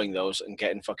destroying those and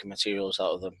getting fucking materials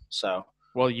out of them. So.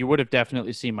 Well, you would have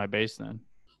definitely seen my base then.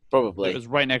 Probably. It was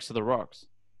right next to the rocks.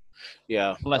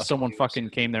 Yeah. Unless someone fucking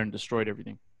came there and destroyed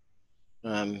everything.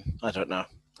 I don't know.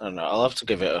 I'll have to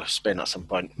give it a spin at some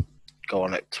point. Go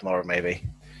on it tomorrow, maybe.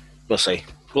 We'll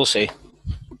see.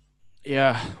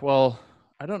 Yeah, well,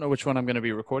 I don't know which one I'm going to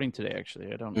be recording today,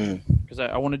 actually. I don't know. Because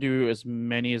I want to do as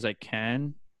many as I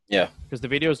can. Yeah. Because the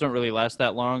videos don't really last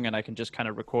that long, and I can just kind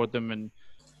of record them, and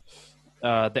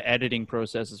the editing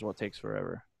process is what takes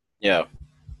forever. Yeah.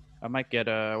 I might get,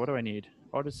 what do I need?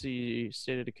 Odyssey,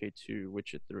 State of Decay 2,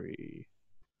 Witcher 3,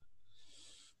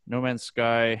 No Man's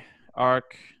Sky,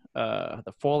 Ark,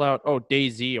 the Fallout. Oh,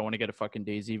 DayZ. I want to get a fucking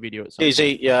DayZ video at some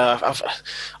DayZ, point. yeah.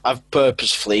 I've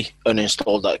purposefully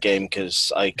uninstalled that game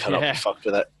because I cannot be fucked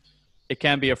with it. It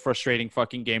can be a frustrating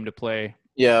fucking game to play.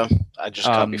 Yeah, I just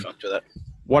can't be fucked with it.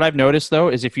 What I've noticed, though,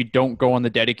 is if you don't go on the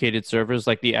dedicated servers,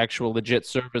 like the actual legit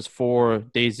servers for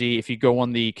DayZ, if you go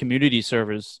on the community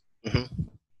servers, a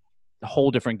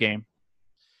whole different game.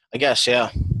 I guess,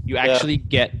 yeah. You actually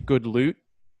get good loot.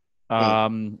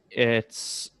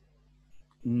 It's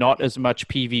not as much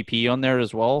PvP on there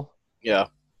as well. Yeah.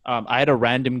 I had a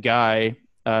random guy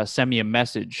send me a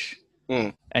message,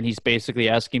 and he's basically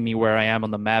asking me where I am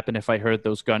on the map and if I heard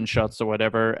those gunshots or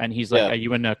whatever. And he's like, are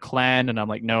you in a clan? And I'm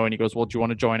like, no. And he goes, well, do you want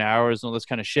to join ours and all this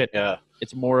kind of shit? Yeah.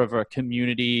 It's more of a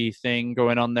community thing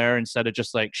going on there instead of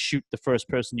just like shoot the first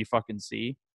person you fucking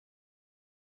see.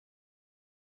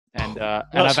 And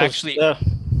I've actually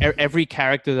every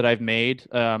character that I've made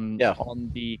on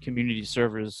the community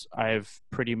servers, I've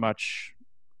pretty much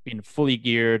been fully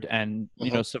geared and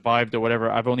survived or whatever.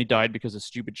 I've only died because of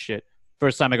stupid shit.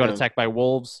 First time I got attacked by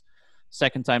wolves.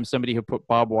 Second time somebody who put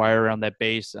barbed wire around their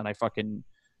base and I fucking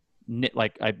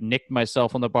I nicked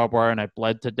myself on the barbed wire and I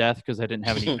bled to death because I didn't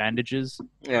have any bandages.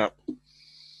 Yeah.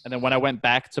 And then when I went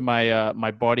back to my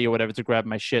my body or whatever to grab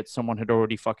my shit, someone had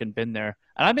already fucking been there,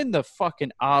 and I'm in the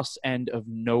fucking ass end of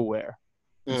nowhere.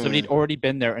 And somebody had already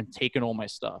been there and taken all my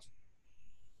stuff.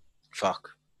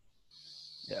 Fuck.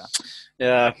 Yeah.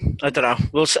 Yeah. I don't know.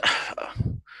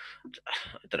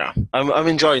 I don't know. I'm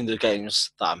enjoying the games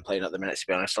that I'm playing at the minute. To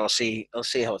be honest, I'll see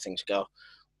how things go.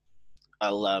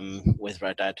 I'll with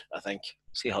Red Dead. I think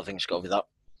see how things go with that.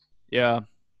 Yeah.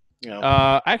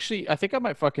 Yeah. Actually, I think I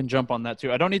might fucking jump on that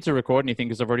too. I don't need to record anything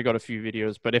because I've already got a few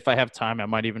videos. But if I have time, I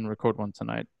might even record one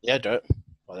tonight. Yeah, do it.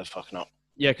 Why the fuck not?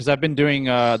 Yeah, because I've been doing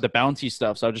the bounty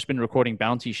stuff, so I've just been recording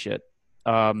bounty shit.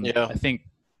 Yeah. I think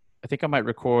I might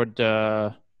record.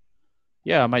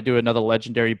 Yeah, I might do another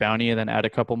legendary bounty and then add a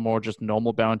couple more just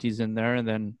normal bounties in there, and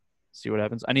then see what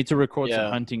happens. I need to record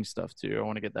some hunting stuff too. I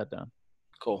want to get that done.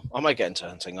 Cool. I might get into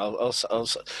hunting. I'll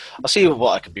see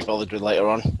what I could be bothered with later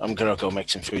on. I'm gonna go make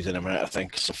some food in a minute. I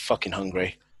think 'cause I'm fucking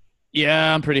hungry.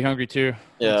 Yeah, I'm pretty hungry too.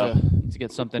 Yeah. Need to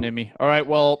get something in me. All right.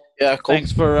 Well, yeah. Cool.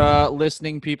 Thanks for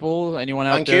listening, people. Anyone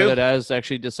out there that has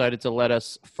actually decided to let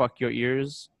us fuck your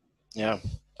ears. Yeah.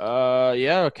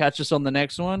 Yeah. Catch us on the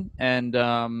next one, and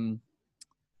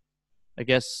I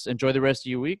guess enjoy the rest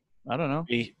of your week. I don't know.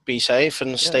 Be safe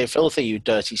and stay filthy, you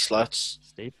dirty sluts.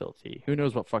 Stay filthy. Who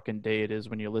knows what fucking day it is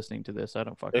when you're listening to this? I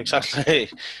don't fucking exactly.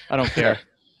 know. I don't care.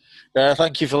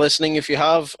 Thank you for listening if you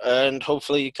have, and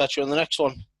hopefully catch you on the next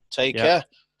one. Take care.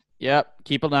 Yeah.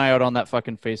 Keep an eye out on that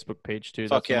fucking Facebook page too.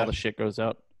 Fuck That's when all the shit goes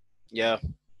out. Yeah.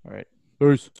 All right.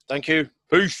 Peace. Thank you.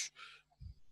 Peace.